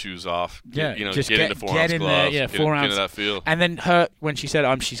 get the shoes off. Get into 4-ounce gloves. There, 4 ounce. Get into that feel. And then when she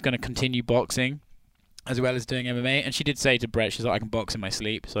said she's going to continue boxing as well as doing MMA, and she did say to Brett, she's like, I can box in my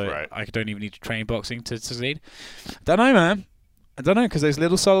sleep, so I don't even need to train boxing to succeed. Don't know, man. I don't know, because there's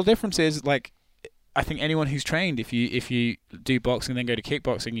little subtle differences. Like, I think anyone who's trained, if you do boxing and then go to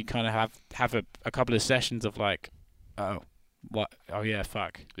kickboxing, you kind of have a couple of sessions of like, fuck.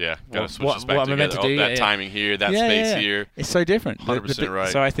 Yeah, gotta switch this back together. Am I meant to do? That timing here, that space here. It's so different. 100% right.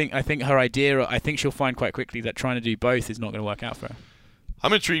 So I think her idea, I think she'll find quite quickly that trying to do both is not going to work out for her.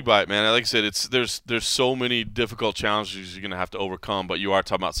 I'm intrigued by it, man. Like I said, there's so many difficult challenges you're going to have to overcome, but you are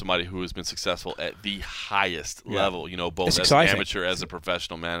talking about somebody who has been successful at the highest level, both it's as exciting. an amateur, as a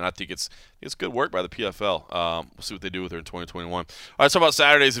professional, man. And I think it's good work by the PFL. We'll see what they do with her in 2021. All right, let's talk about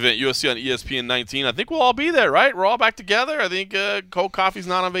Saturday's event, UFC on ESPN 19. I think we'll all be there, right? We're all back together. I think Cold Coffee's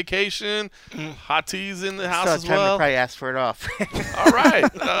not on vacation. Hot Tea's in the house as well. Time to probably ask for it off. All right.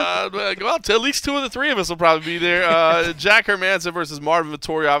 Well, at least 2 of the 3 of us will probably be there. Jack Hermansson versus Marvin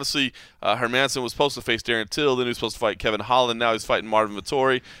Vettori. Obviously, Hermansson was supposed to face Darren Till. Then he was supposed to fight Kevin Holland. Now he's fighting Marvin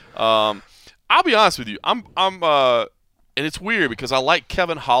Vettori. I'll be honest with you. And it's weird because I like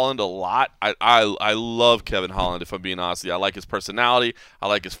Kevin Holland a lot. I love Kevin Holland, if I'm being honest with you. I like his personality. I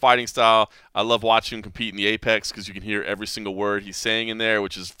like his fighting style. I love watching him compete in the Apex because you can hear every single word he's saying in there,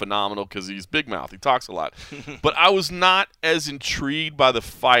 which is phenomenal because he's big mouth. He talks a lot. But I was not as intrigued by the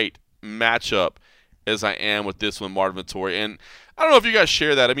fight matchup as I am with this one, Marvin Vettori. And I don't know if you guys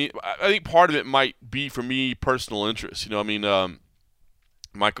share that. I mean, I think part of it might be, for me, personal interest.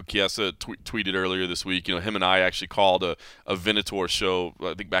 Michael Chiesa tweeted earlier this week, him and I actually called a Venator show,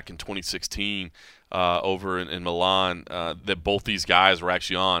 I think back in 2016, over in Milan, that both these guys were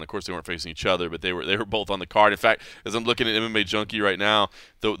actually on. Of course, they weren't facing each other, but they were both on the card. In fact, as I'm looking at MMA Junkie right now,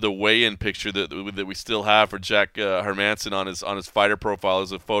 the weigh-in picture that we still have for Jack Hermansson on his fighter profile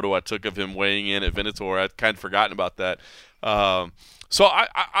is a photo I took of him weighing in at Venator. I'd kind of forgotten about that. So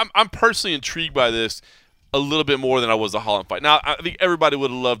I'm personally intrigued by this a little bit more than I was the Holland fight. Now, I think everybody would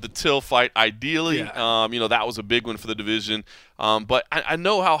have loved the Till fight, ideally. Yeah. That was a big one for the division. But I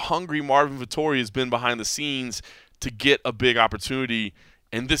know how hungry Marvin Vettori has been behind the scenes to get a big opportunity,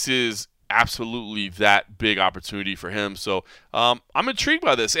 and this is absolutely that big opportunity for him. So I'm intrigued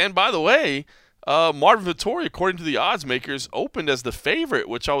by this. And by the way, Marvin Vettori, according to the odds makers, opened as the favorite,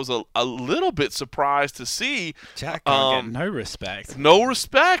 which I was a little bit surprised to see. Jack don't get no respect. No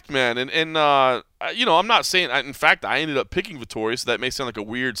respect, man. And I'm not saying. In fact, I ended up picking Vettori, so that may sound like a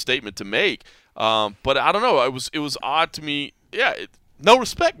weird statement to make. But I don't know. It was odd to me. Yeah, no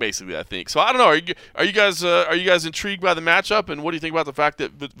respect, basically. I think so. I don't know. Are you guys intrigued by the matchup? And what do you think about the fact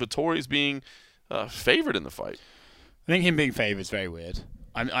that Vettori is being favored in the fight? I think him being favored is very weird.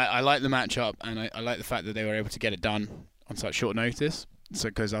 I like the matchup, and I like the fact that they were able to get it done on such short notice. So,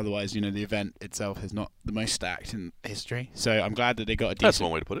 because otherwise, the event itself is not the most stacked in history. So I'm glad that they got a decent... That's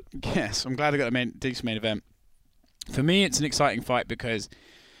one way to put it. Yes, I'm glad they got a decent main event. For me, it's an exciting fight because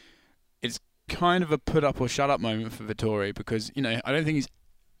it's kind of a put up or shut up moment for Vettori because, I don't think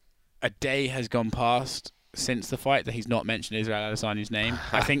a day has gone past since the fight that he's not mentioned Israel Adesanya's name.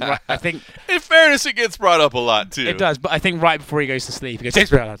 I think in fairness, it gets brought up a lot too. It does, but I think right before he goes to sleep, he goes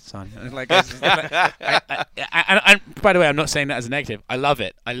Israel Adesanya. And by the way, I'm not saying that as a negative. I love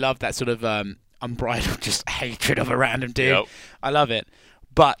it. I love that sort of unbridled just hatred of a random dude. Yep. I love it,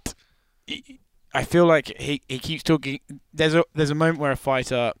 but I feel like he keeps talking. There's a moment where a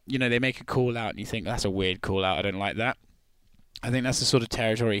fighter, they make a call out, and you think that's a weird call out. I don't like that. I think that's the sort of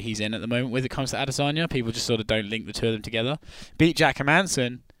territory he's in at the moment when it comes to Adesanya. People just sort of don't link the two of them together. Beat Jack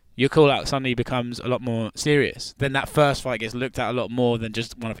Hermansson, your call-out suddenly becomes a lot more serious. Then that first fight gets looked at a lot more than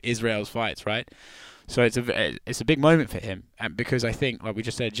just one of Israel's fights, right? So it's a big moment for him, and because I think, like we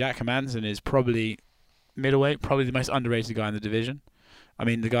just said, Jack Hermansson is probably middleweight, probably the most underrated guy in the division. I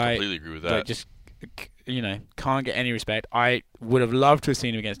mean, the guy completely agree with that. Like, just can't get any respect. I would have loved to have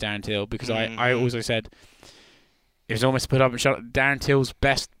seen him against Darren Till because I also said it was almost put up and shut. Darren Till's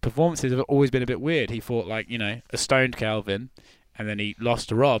best performances have always been a bit weird. He fought a stoned Calvin, and then he lost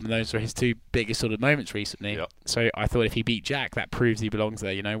to Rob, and those were his two biggest sort of moments recently. Yep. So I thought if he beat Jack, that proves he belongs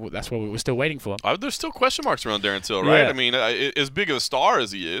there. That's what we were still waiting for. There's still question marks around Darren Till, right? Yeah. I mean, as big of a star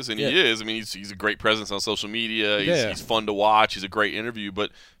as he is, and he is. I mean, he's a great presence on social media. He's fun to watch. He's a great interview,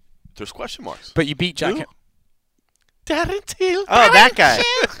 but there's question marks. But you beat Jack. Darren Till. Oh, that guy.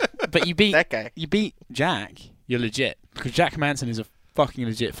 But you beat that guy. You beat Jack. You're legit because Jack Hermansson is a fucking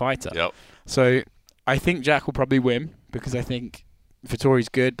legit fighter. Yep. So I think Jack will probably win because I think Vettori's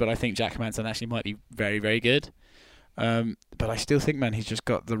good, but I think Jack Hermansson actually might be very, very good. But I still think, man, he's just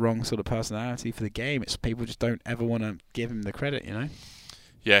got the wrong sort of personality for the game. It's people just don't ever want to give him the credit,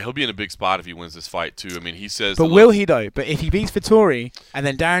 Yeah, he'll be in a big spot if he wins this fight too. I mean, he says. But will he though? But if he beats Vettori and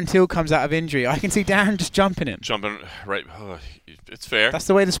then Darren Till comes out of injury, I can see Darren just jumping him. Jumping right, it's fair. That's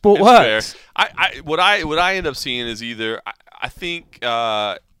the way the sport works. Fair. What I end up seeing is either I think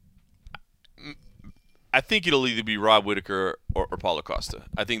it'll either be Rob Whittaker or Paulo Costa.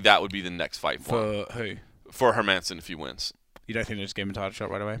 I think that would be the next fight for him. For who? For Hermansson if he wins. You don't think they'll just give him a title shot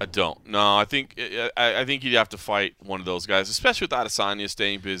right away? I don't. No, I think he'd have to fight one of those guys, especially with Adesanya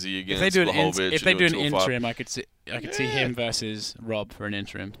staying busy against Blachowicz. If they do an 205. interim, I could see him versus Rob for an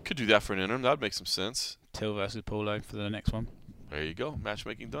interim. Could do that for an interim. That would make some sense. Till versus Paulo for the next one. There you go.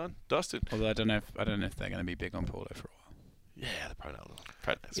 Matchmaking done. Dusted. Although I don't know if they're going to be big on Paulo for a while. Yeah, they're probably not.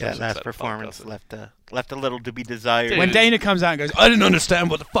 Last performance left a little to be desired. When Dana comes out and goes, I didn't understand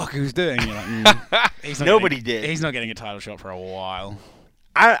what the fuck he was doing. You're like, nobody did. He's not getting a title shot for a while.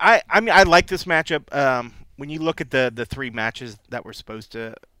 I mean, I like this matchup. When you look at the three matches that were supposed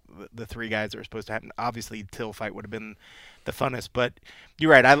to, the three guys that were supposed to happen, obviously Till fight would have been the funnest. But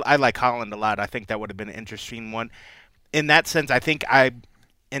you're right. I like Holland a lot. I think that would have been an interesting one. In that sense, I think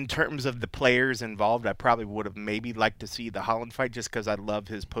in terms of the players involved, I probably would have maybe liked to see the Holland fight just because I love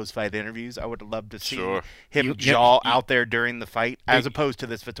his post-fight interviews. I would have loved to see him out there during the fight as opposed to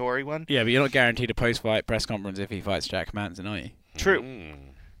this Vettori one. Yeah, but you're not guaranteed a post-fight press conference if he fights Jack Hermansson, are you?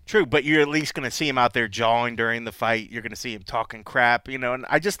 True, but you're at least going to see him out there jawing during the fight. You're going to see him talking crap, and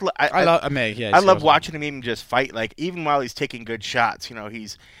I love watching him even just fight. Like even while he's taking good shots,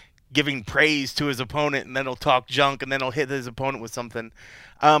 he's giving praise to his opponent, and then he'll talk junk, and then he'll hit his opponent with something.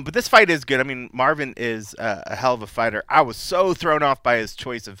 But this fight is good. I mean, Marvin is a hell of a fighter. I was so thrown off by his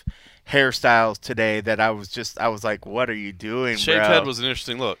choice of hairstyles today that I was like, "What are you doing, Shaved bro?" head was an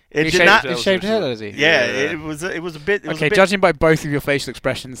interesting look. Shaved head, is he? Yeah, it was a bit. Judging by both of your facial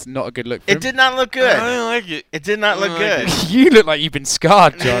expressions, not a good look for him. It did not look good. I didn't like it. It did not look good. You look like you've been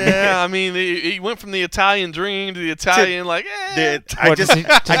scarred, John. Yeah, I mean, he went from the Italian dream to the Italian I just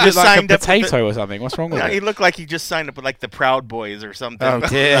signed up potato or something. What's wrong with it? He looked like he just signed up with like the Proud Boys or something. Oh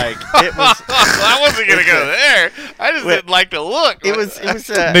dear. It was. I wasn't gonna go there. I just didn't like the look. It was.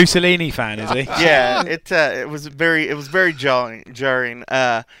 Mussolini fan, is he? Yeah. It was very jarring.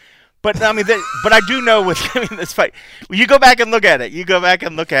 But I mean, but I do know with him in this fight, you go back and look at it.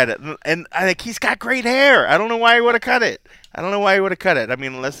 And I think he's got great hair. I don't know why he would have cut it. I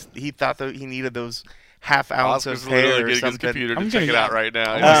mean, unless he thought that he needed those half ounce of hair or something. His computer to check it out right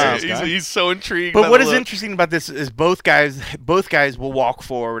now. He's so intrigued. But what is interesting about this is both guys will walk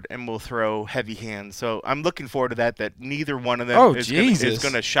forward and will throw heavy hands. So I'm looking forward to that. That neither one of them is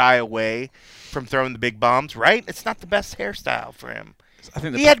going to shy away from throwing the big bombs. Right? It's not the best hairstyle for him. I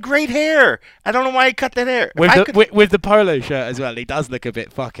think he had great hair. I don't know why he cut that hair. With the polo shirt as well, he does look a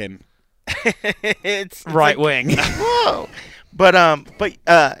bit fucking it's right wing. Whoa. But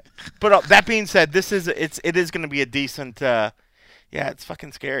that being said, it is going to be a decent. It's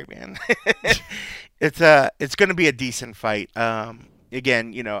fucking scary, man. It's going to be a decent fight.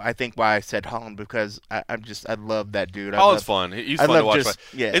 Again, I think why I said Holland because I love that dude. Holland's fun. He's fun to watch.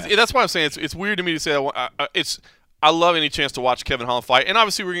 Yeah, that's why I'm saying it's weird to me to say I love any chance to watch Kevin Holland fight, and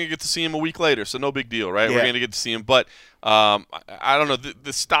obviously we're going to get to see him a week later, so no big deal, right? Yeah. We're going to get to see him, but I don't know,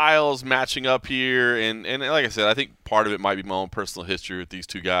 the styles matching up here, and like I said, I think part of it might be my own personal history with these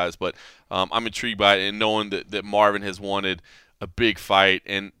two guys, but I'm intrigued by it, and knowing that Marvin has wanted a big fight,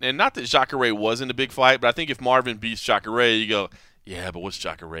 and not that Jacare wasn't a big fight, but I think if Marvin beats Jacare, you go, yeah, but what's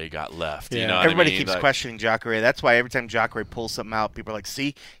Jacare got left? Yeah. You know everybody keeps questioning Jacare. That's why every time Jacare pulls something out, people are like,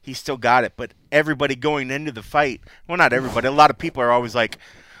 see, he still got it. But everybody going into the fight, well, not everybody, a lot of people are always like,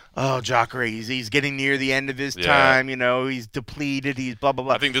 oh, Jacare, he's getting near the end of his time. You know, he's depleted. He's blah blah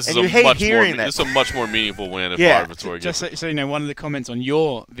blah. I think this and is this is a much more meaningful win if Yeah. Vittori Just so you know, one of the comments on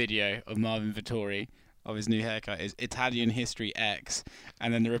your video of Marvin Vittori of his new haircut is Italian History X,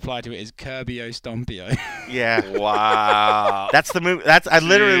 and then the reply to it is Curbio Stompio. Yeah. Wow. That's the movie. I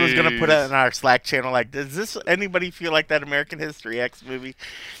literally was gonna put it in our Slack channel. Like, does this anybody feel like that American History X movie?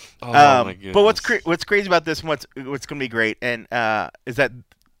 Oh my goodness. But what's crazy about this, and what's going to be great, and is that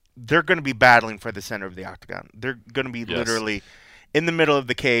they're going to be battling for the center of the octagon. They're going to be literally in the middle of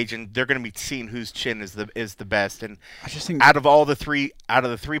the cage, and they're going to be seeing whose chin is the best. And I just think out of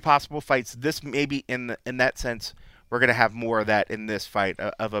the three possible fights, this maybe in that sense, we're going to have more of that in this fight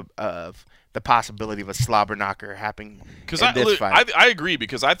of the possibility of a slobber knocker happening in this fight. I agree,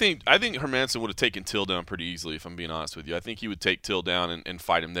 because I think Hermansson would have taken Till down pretty easily, if I'm being honest with you. I think he would take Till down and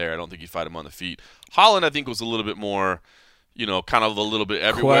fight him there. I don't think he'd fight him on the feet. Holland, I think, was a little bit more, you know, kind of a little bit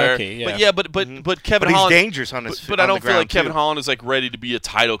everywhere. Quirky, But Kevin he's Holland, dangerous on his but I don't feel like Kevin too. Holland is like ready to be a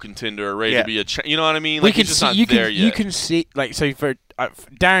title contender or ready to be you know what I mean? We Like, can he's just see, not you there can, yet. You can see, like, so for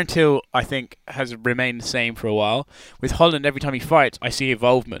Darren Till, I think, has remained the same for a while. With Holland, every time he fights, I see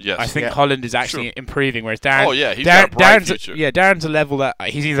involvement. Yes. I think Holland is actually improving, whereas Darren... Oh, yeah, he's got a bright future. Darren's a level that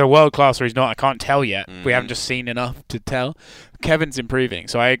he's either world-class or he's not. I can't tell yet. Mm-hmm. We haven't just seen enough to tell. Kevin's improving,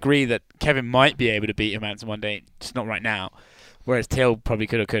 so I agree that Kevin might be able to beat Hermansson one day, just not right now, whereas Till probably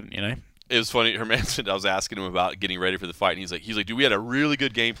could or couldn't, you know? It was funny. Hermansson, I was asking him about getting ready for the fight, and he's like, dude, we had a really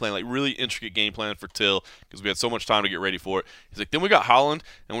good game plan, like really intricate game plan for Till, because we had so much time to get ready for it. He's like, then we got Holland,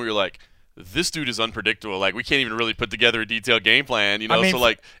 and we were like, this dude is unpredictable. Like, we can't even really put together a detailed game plan, you know?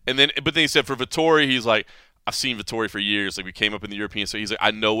 But then he said for Vittori, he's like, I've seen Vittori for years. Like, we came up in the European, so he's like, I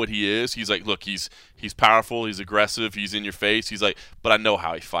know what he is. He's like, look, he's powerful, he's aggressive, he's in your face. He's like, but I know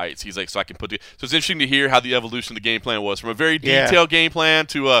how he fights. He's like, so I can put the. So it's interesting to hear how the evolution of the game plan was, from a very detailed game plan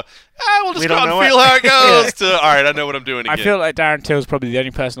to we'll just go out and feel how it goes to, all right, I know what I'm doing again. I feel like Darren Till's probably the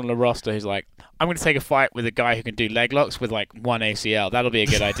only person on the roster who's like, I'm going to take a fight with a guy who can do leg locks with like one ACL. That'll be a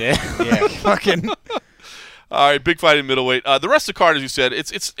good idea. Yeah. Fucking. All right, big fight in middleweight. The rest of the card, as you said,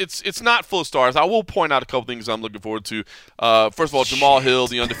 it's not full of stars. I will point out a couple things I'm looking forward to. First of all, Jamal Hill,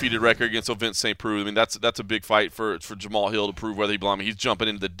 the undefeated record against Vince St. Preux. I mean, that's a big fight for Jamal Hill to prove whether he belongs. I mean, he's jumping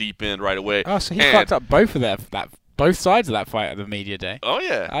into the deep end right away. Oh, so he fucked up both sides of that fight at the media day. Oh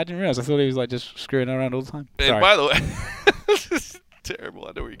yeah, I didn't realize. I thought he was like just screwing around all the time. And Sorry. by the way. Terrible.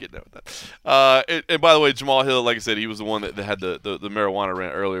 I know where you're getting at with that. And by the way, Jamal Hill, like I said, he was the one that had the marijuana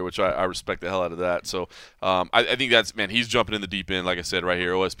rant earlier, which I respect the hell out of that. So I think he's jumping in the deep end, like I said, right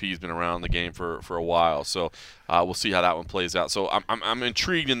here. OSP's been around the game for a while, so we'll see how that one plays out. So I'm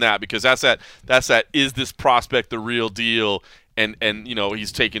intrigued in that, because that's that is this prospect the real deal? And you know,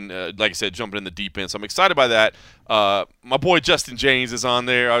 he's taking, like I said, jumping in the deep end. So I'm excited by that. My boy Justin James is on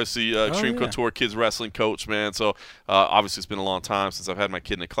there. Obviously, Extreme Couture Kids Wrestling coach, man. So obviously it's been a long time since I've had my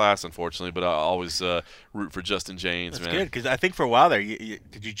kid in the class, unfortunately. But I always root for Justin James, That's man. good, because I think for a while there,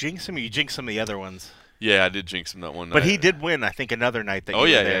 did you jinx him, or you jinxed some of the other ones? Yeah, I did jinx him that one night. But he did win, I think, another night that you were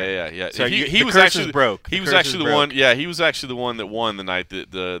there. Yeah. So he was actually broke. He was actually the one. Yeah, he was actually the one that won the night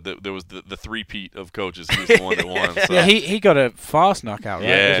that there was the three-peat of coaches. He was the one that won. So. Yeah, he got a fast knockout, right?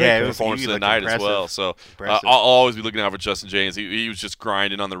 Yeah, performance of the night as well. So I'll always be looking out for Justin James. He was just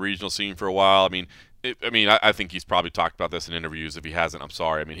grinding on the regional scene for a while. I think he's probably talked about this in interviews. If he hasn't, I'm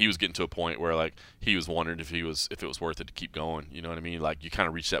sorry. I mean, he was getting to a point where like he was wondering if it was worth it to keep going. You know what I mean? Like, you kind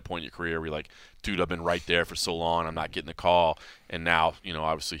of reach that point in your career where you're like, dude, I've been right there for so long. I'm not getting the call, and now, you know,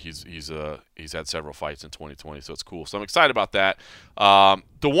 obviously he's had several fights in 2020, so it's cool. So I'm excited about that. The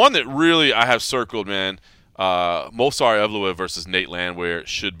one that really I have circled, man, Mosar Evloev versus Nate Landwehr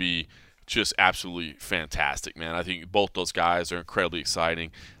should be just absolutely fantastic, man. I think both those guys are incredibly exciting.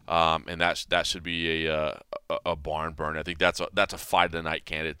 And that should be a barn burn. I think that's a fight of the night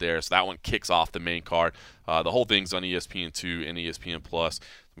candidate there. So that one kicks off the main card. The whole thing's on ESPN2 and ESPN Plus.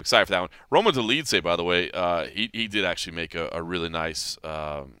 I'm excited for that one. Roman Dolidze, by the way, he did actually make a really nice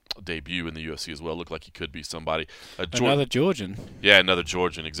debut in the UFC as well. Looked like he could be somebody. Another Georgian. Yeah, another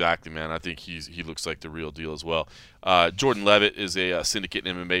Georgian, exactly, man. I think he looks like the real deal as well. Jordan Levitt is a syndicate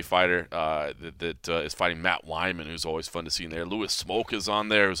MMA fighter that is fighting Matt Wyman, who's always fun to see in there. Louis Smoke is on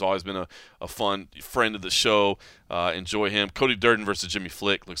there, who's always been a fun friend of the show. Enjoy him. Cody Durden versus Jimmy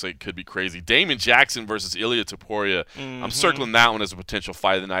Flick looks like it could be crazy. Damon Jackson versus Ilya Topuria. Mm-hmm. I'm circling that one as a potential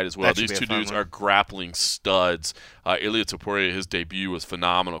fight of the night as well. These two dudes are grappling studs. Ilya Topuria, his debut was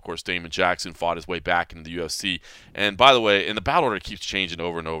phenomenal. of course, Damon Jackson fought his way back into the UFC. And by the way, and the battle order keeps changing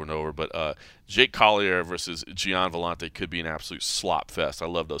over and over and over, but Jake Collier versus Gian Vellante could be an absolute slop fest. I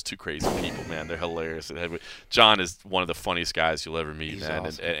love those two crazy people, man. They're hilarious. John is one of the funniest guys you'll ever meet, man.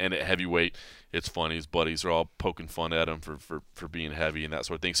 Awesome. And at heavyweight, it's funny. His buddies are all poking fun at him for being heavy and that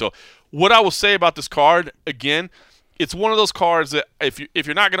sort of thing. So what I will say about this card, again, it's one of those cards that if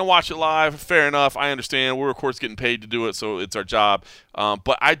you're not going to watch it live, fair enough. I understand. We're, of course, getting paid to do it, so it's our job.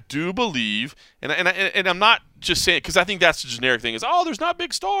 But I do believe, and I'm not just saying, because I think that's the generic thing, is, there's not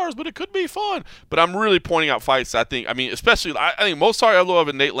big stars, but it could be fun. But I'm really pointing out fights. I think, especially, I think most sorry I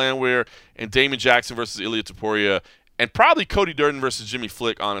love Nate Landwehr and Damon Jackson versus Ilia Topuria, and probably Cody Durden versus Jimmy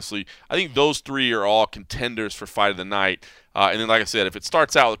Flick, honestly. I think those three are all contenders for fight of the night. And then, like I said, if it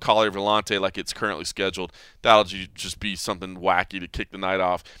starts out with Collier Vellante like it's currently scheduled, that'll just be something wacky to kick the night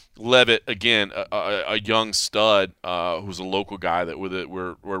off. Levitt, again, a young stud who's a local guy that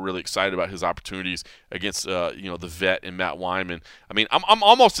we're really excited about his opportunities against the vet and Matt Wyman. I'm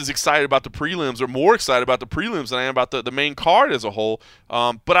almost as excited about the prelims, or more excited about the prelims than I am about the main card as a whole.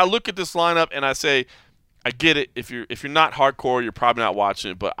 But I look at this lineup and I say, I get it. If you're not hardcore, you're probably not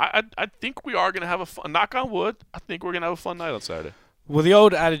watching it. But I think we are going to have a fun, knock on wood, I think we're going to have a fun night on Saturday. Well, the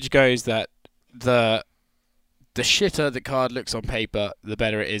old adage goes that the shitter the card looks on paper, the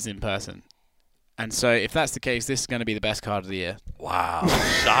better it is in person. And so if that's the case, this is going to be the best card of the year. Wow.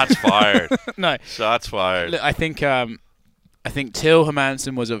 Shots fired. No. Shots fired. Look, I think Till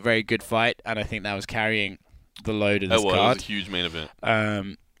Hermanson was a very good fight, and I think that was carrying the load of this card. It was a huge main event.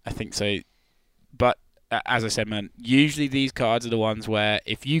 I think so. But as I said, man, usually these cards are the ones where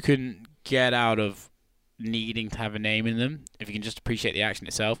if you can get out of needing to have a name in them, if you can just appreciate the action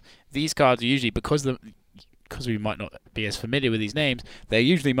itself, these cards are usually, because we might not be as familiar with these names, they're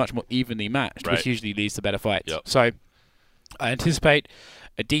usually much more evenly matched, right, which usually leads to better fights. Yep. So I anticipate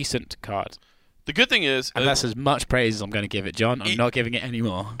a decent card. The good thing is, and that's as much praise as I'm going to give it, John. I'm not giving it any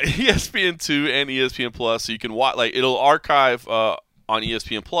more. ESPN2 and ESPN Plus, so you can watch. It'll archive on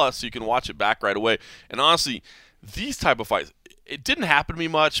ESPN Plus, so you can watch it back right away. And honestly, these type of fights, it didn't happen to me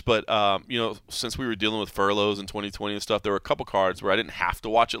much, but since we were dealing with furloughs in 2020 and stuff, there were a couple cards where I didn't have to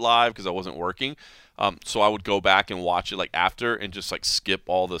watch it live because I wasn't working. So I would go back and watch it after and just skip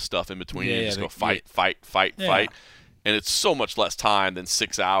all the stuff in between and just go fight. And it's so much less time than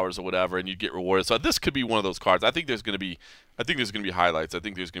 6 hours or whatever, and you get rewarded. So this could be one of those cards. I think there's going to be highlights. I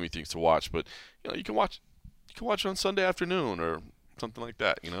think there's going to be things to watch. But you can watch it on Sunday afternoon or something like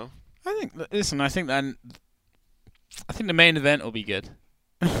that. I think the main event will be good.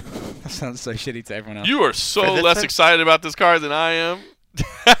 That sounds so shitty to everyone else. You are so less excited about this card than I am.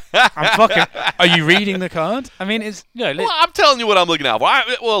 Are you reading the card? It's well, I'm telling you what I'm looking out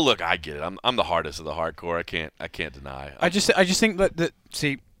for. Look, I get it. I'm the hardest of the hardcore. I can't deny. I just think that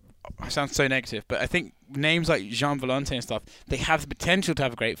see, I sound so negative, but I think names like Gian Vellante and stuff, they have the potential to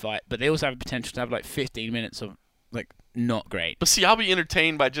have a great fight, but they also have the potential to have 15 minutes of not great. But see, I'll be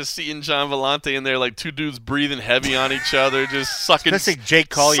entertained by just seeing Gian Vellante in there, two dudes breathing heavy on each other, just sucking. Especially Jake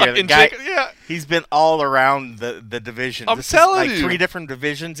Collier, the guy. He's been all around the division. I'm telling you, 3 different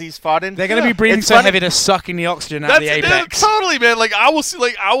divisions he's fought in. They're going to be breathing so heavy they're sucking the oxygen out of the apex. Totally, man.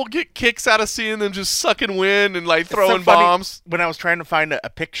 I will get kicks out of seeing them just sucking wind and throwing bombs. When I was trying to find a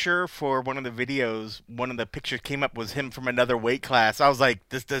picture for one of the videos, one of the pictures came up was him from another weight class. I was like,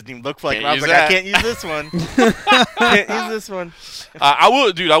 this doesn't even look like him. I was like, I can't use this one. Can't use this one. I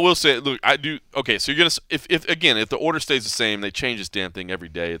will say, look, I do. Okay, so you're gonna if the order stays the same, they change this damn thing every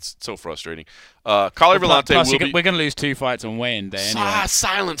day. It's so frustrating. Collier Vellante we're going to lose 2 fights on weigh-in day anyway.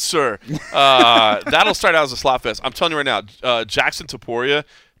 Silence, sir. That'll start out as a slot fest. I'm telling you right now, Jackson Topuria,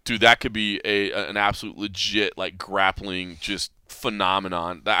 dude, that could be an absolute legit grappling just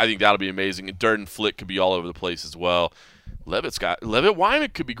phenomenon. I think that'll be amazing. And Durden Flick could be all over the place as well. Levitt Wyman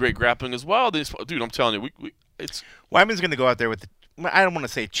could be great grappling as well. Dude, I'm telling you, Wyman's going to go out there with I don't want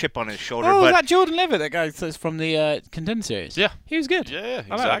to say chip on his shoulder. Oh, but that Jordan Levitt, that guy that's from the Contender Series. Yeah. He was good. Yeah,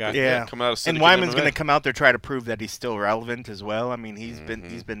 exactly. Like that guy. Yeah. Come out of and Wyman's going to come out there try to prove that he's still relevant as well. He's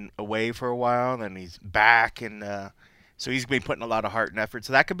been away for a while, and he's back, and so he's going to be putting a lot of heart and effort.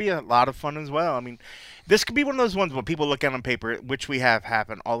 So that could be a lot of fun as well. This could be one of those ones when people look at it on paper, which we have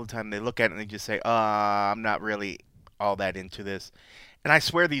happen all the time. They look at it and they just say, I'm not really all that into this. And I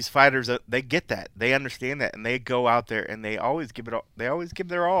swear these fighters, they get that. They understand that, and they go out there and they always give it all. They always give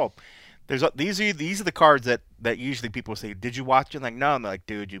their all. These are the cards that usually people say, "Did you watch it?" No. I'm like,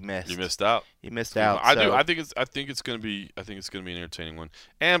 dude, you missed. You missed out. You missed out. I do. I think it's gonna be an entertaining one.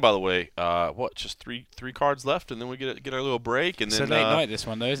 And by the way, just three cards left, and then we get our little break, and then it's a late night this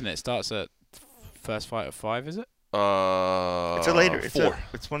one though, isn't it? It starts at first fight at 5, is it? It's a later. It's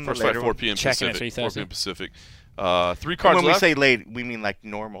one of the later. First 4 p.m. Checking Pacific. at 4 p.m. Pacific. 3 cards when left. we say late, we mean like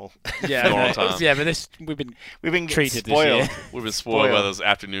normal. Yeah, normal time. Yeah, but we've been treated spoiled. this year. We've been spoiled by those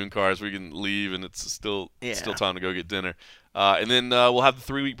afternoon cards. We can leave, and it's still time to go get dinner. And then we'll have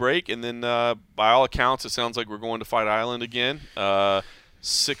the 3-week break, and then by all accounts, it sounds like we're going to Fight Island again.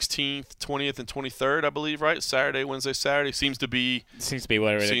 16th, 20th, and 23rd, I believe, right? Saturday, Wednesday, Saturday seems to be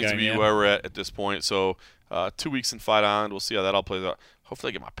where we're at this point. So 2 weeks in Fight Island. We'll see how that all plays out.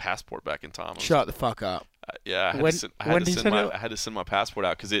 Hopefully, I get my passport back in time. Shut the fuck up. Yeah, I had to send my passport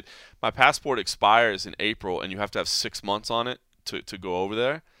out because my passport expires in April, and you have to have 6 months on it to go over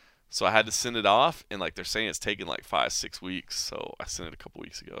there. So I had to send it off, and like they're saying it's taking like 5-6 weeks. So I sent it a couple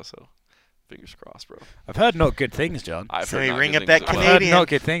weeks ago. So fingers crossed, bro. I've heard not good things, John. So you ring up that Canadian. Not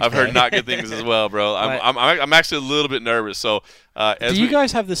good things. I've heard not good things as well, bro. I'm actually a little bit nervous. So do you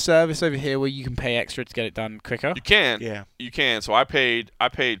guys have the service over here where you can pay extra to get it done quicker? You can. Yeah. You can. So I paid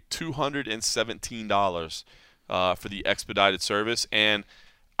 $217 for the expedited service, and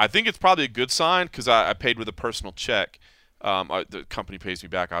I think it's probably a good sign because I paid with a personal check. The company pays me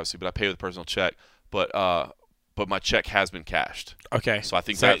back, obviously, but I pay with a personal check. But my check has been cashed. Okay. So I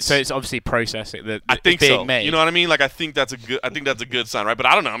think so it's obviously processing. I think being so. Made. You know what I mean? Like I think that's a good sign, right? But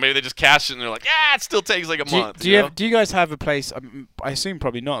I don't know. Maybe they just cash it and they're like, it still takes like a month. Do you guys have a place? I assume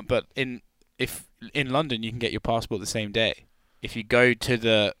probably not. But in London, you can get your passport the same day if you go to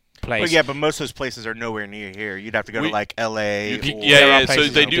the place. Well, yeah, but most of those places are nowhere near here. You'd have to go to like L.A. Yeah. So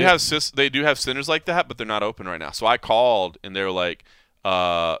they do have centers like that, but they're not open right now. So I called and they were like,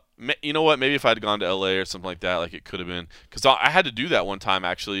 you know what? Maybe if I'd gone to LA or something like that, like it could have been. Because I had to do that one time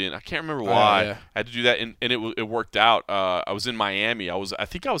actually, and I can't remember why. I had to do that, and it worked out. I was in Miami. I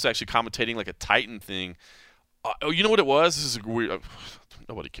think I was actually commentating like a Titan thing. You know what it was? This is weird.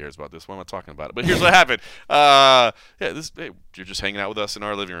 Nobody cares about this. Why am I talking about it? But here's what happened. You're just hanging out with us in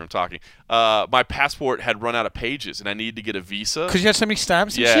our living room talking. My passport had run out of pages, and I needed to get a visa. Because you had so many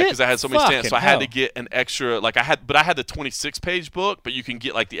stamps and shit? Yeah, because I had so many stamps. So I had to get an extra, I had the 26-page book, but you can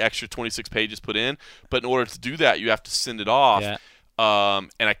get like the extra 26 pages put in. But in order to do that, you have to send it off. Yeah.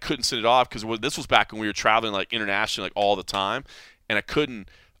 And I couldn't send it off because this was back when we were traveling like internationally like all the time, and I couldn't.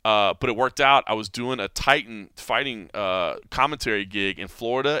 But it worked out. I was doing a Titan fighting commentary gig in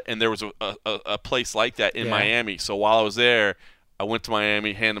Florida, and there was a place like that in Miami. So while I was there, I went to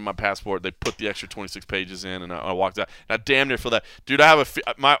Miami, handed my passport. They put the extra 26 pages in, and I walked out. And I damn near feel that. Dude, I have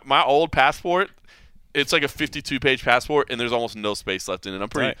my old passport. It's like a 52-page passport, and there's almost no space left in it. I'm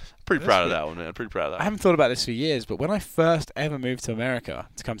pretty proud of that one, man. I'm pretty proud of that. I haven't thought about this for years, but when I first ever moved to America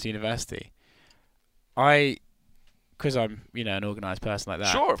to come to university, because I'm, an organised person like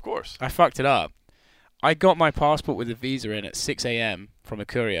that. Sure, of course. I fucked it up. I got my passport with a visa in at 6 a.m. from a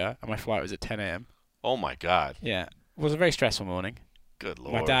courier, and my flight was at 10 a.m. Oh, my God. Yeah. It was a very stressful morning. Good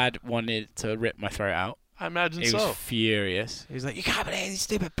Lord. My dad wanted to rip my throat out. I imagine he so. He was furious. He was like, "You can't believe this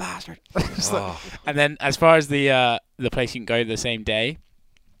stupid bastard." And then as far as the place you can go the same day,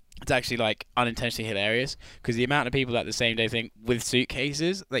 it's actually like unintentionally hilarious because the amount of people that the same day think with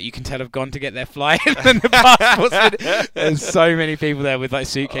suitcases that you can tell have gone to get their flight and the passports. There's so many people there with like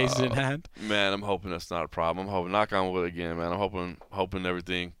suitcases in hand. Man, I'm hoping that's not a problem. I'm hoping, knock on wood again, man. I'm hoping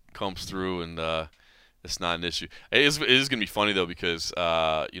everything comes through and it's not an issue. It is gonna be funny though because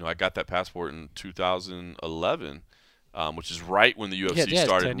I got that passport in 2011. Which is right when the UFC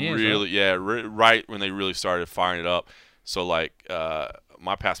started. 10 years, right when they really started firing it up. So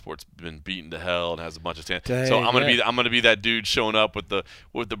my passport's been beaten to hell and has a bunch of stamps. So I'm gonna be that dude showing up with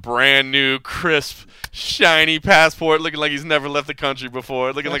the brand new, crisp, shiny passport, looking like he's never left the country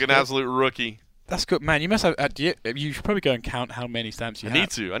before, looking like an absolute rookie. That's good, man. You must have. You should probably go and count how many stamps you have.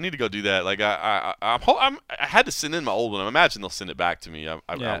 I need to go do that. Like I had to send in my old one. I imagine they'll send it back to me.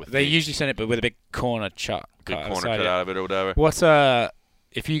 They usually send it, but with a big corner cut out of it or whatever. What's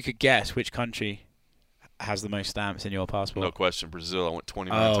if you could guess which country has the most stamps in your passport? No question, Brazil. I went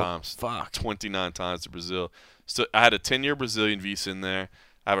 29 times. Fuck. 29 times to Brazil. So I had a 10-year Brazilian visa in there.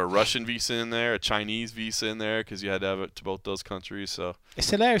 I have a Russian visa in there, a Chinese visa in there, because you had to have it to both those countries. So it's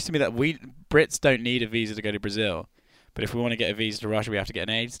hilarious to me that we Brits don't need a visa to go to Brazil, but if we want to get a visa to Russia, we have to get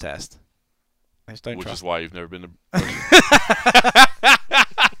an AIDS test. Which is why you've never been to Russia.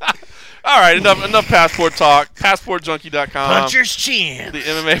 All right, enough passport talk. PassportJunkie.com. Puncher's chin. The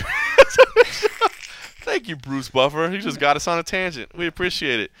MMA. Thank you, Bruce Buffer. You just got us on a tangent. We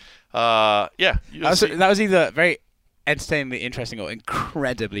appreciate it. That was either very entertainingly interesting or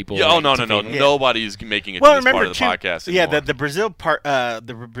incredibly boring. Yeah, oh no. Yeah. Nobody's making it to this part of the podcast anymore. Yeah, the Brazil part,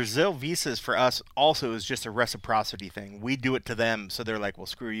 the Brazil visas for us also is just a reciprocity thing. We do it to them, so they're like, "Well,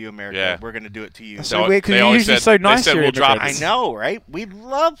 screw you, America. Yeah. We're going to do it to you." That's so weird because you're usually so nice to we'll drop I know, right? We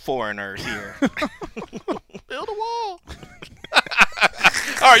love foreigners here. Build a wall.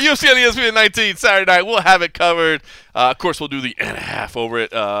 All right, UFC on ESPN 19 Saturday night. We'll have it covered. Of course, we'll do the and a half over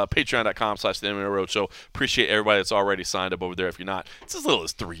at patreon.com/the MMA Roadshow. Appreciate everybody that's already signed up over there. If you're not, it's as little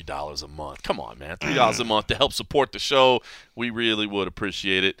as $3 a month. Come on, man. $3 a month to help support the show. We really would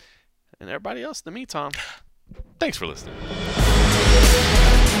appreciate it. And everybody else, in the meantime, thanks for listening.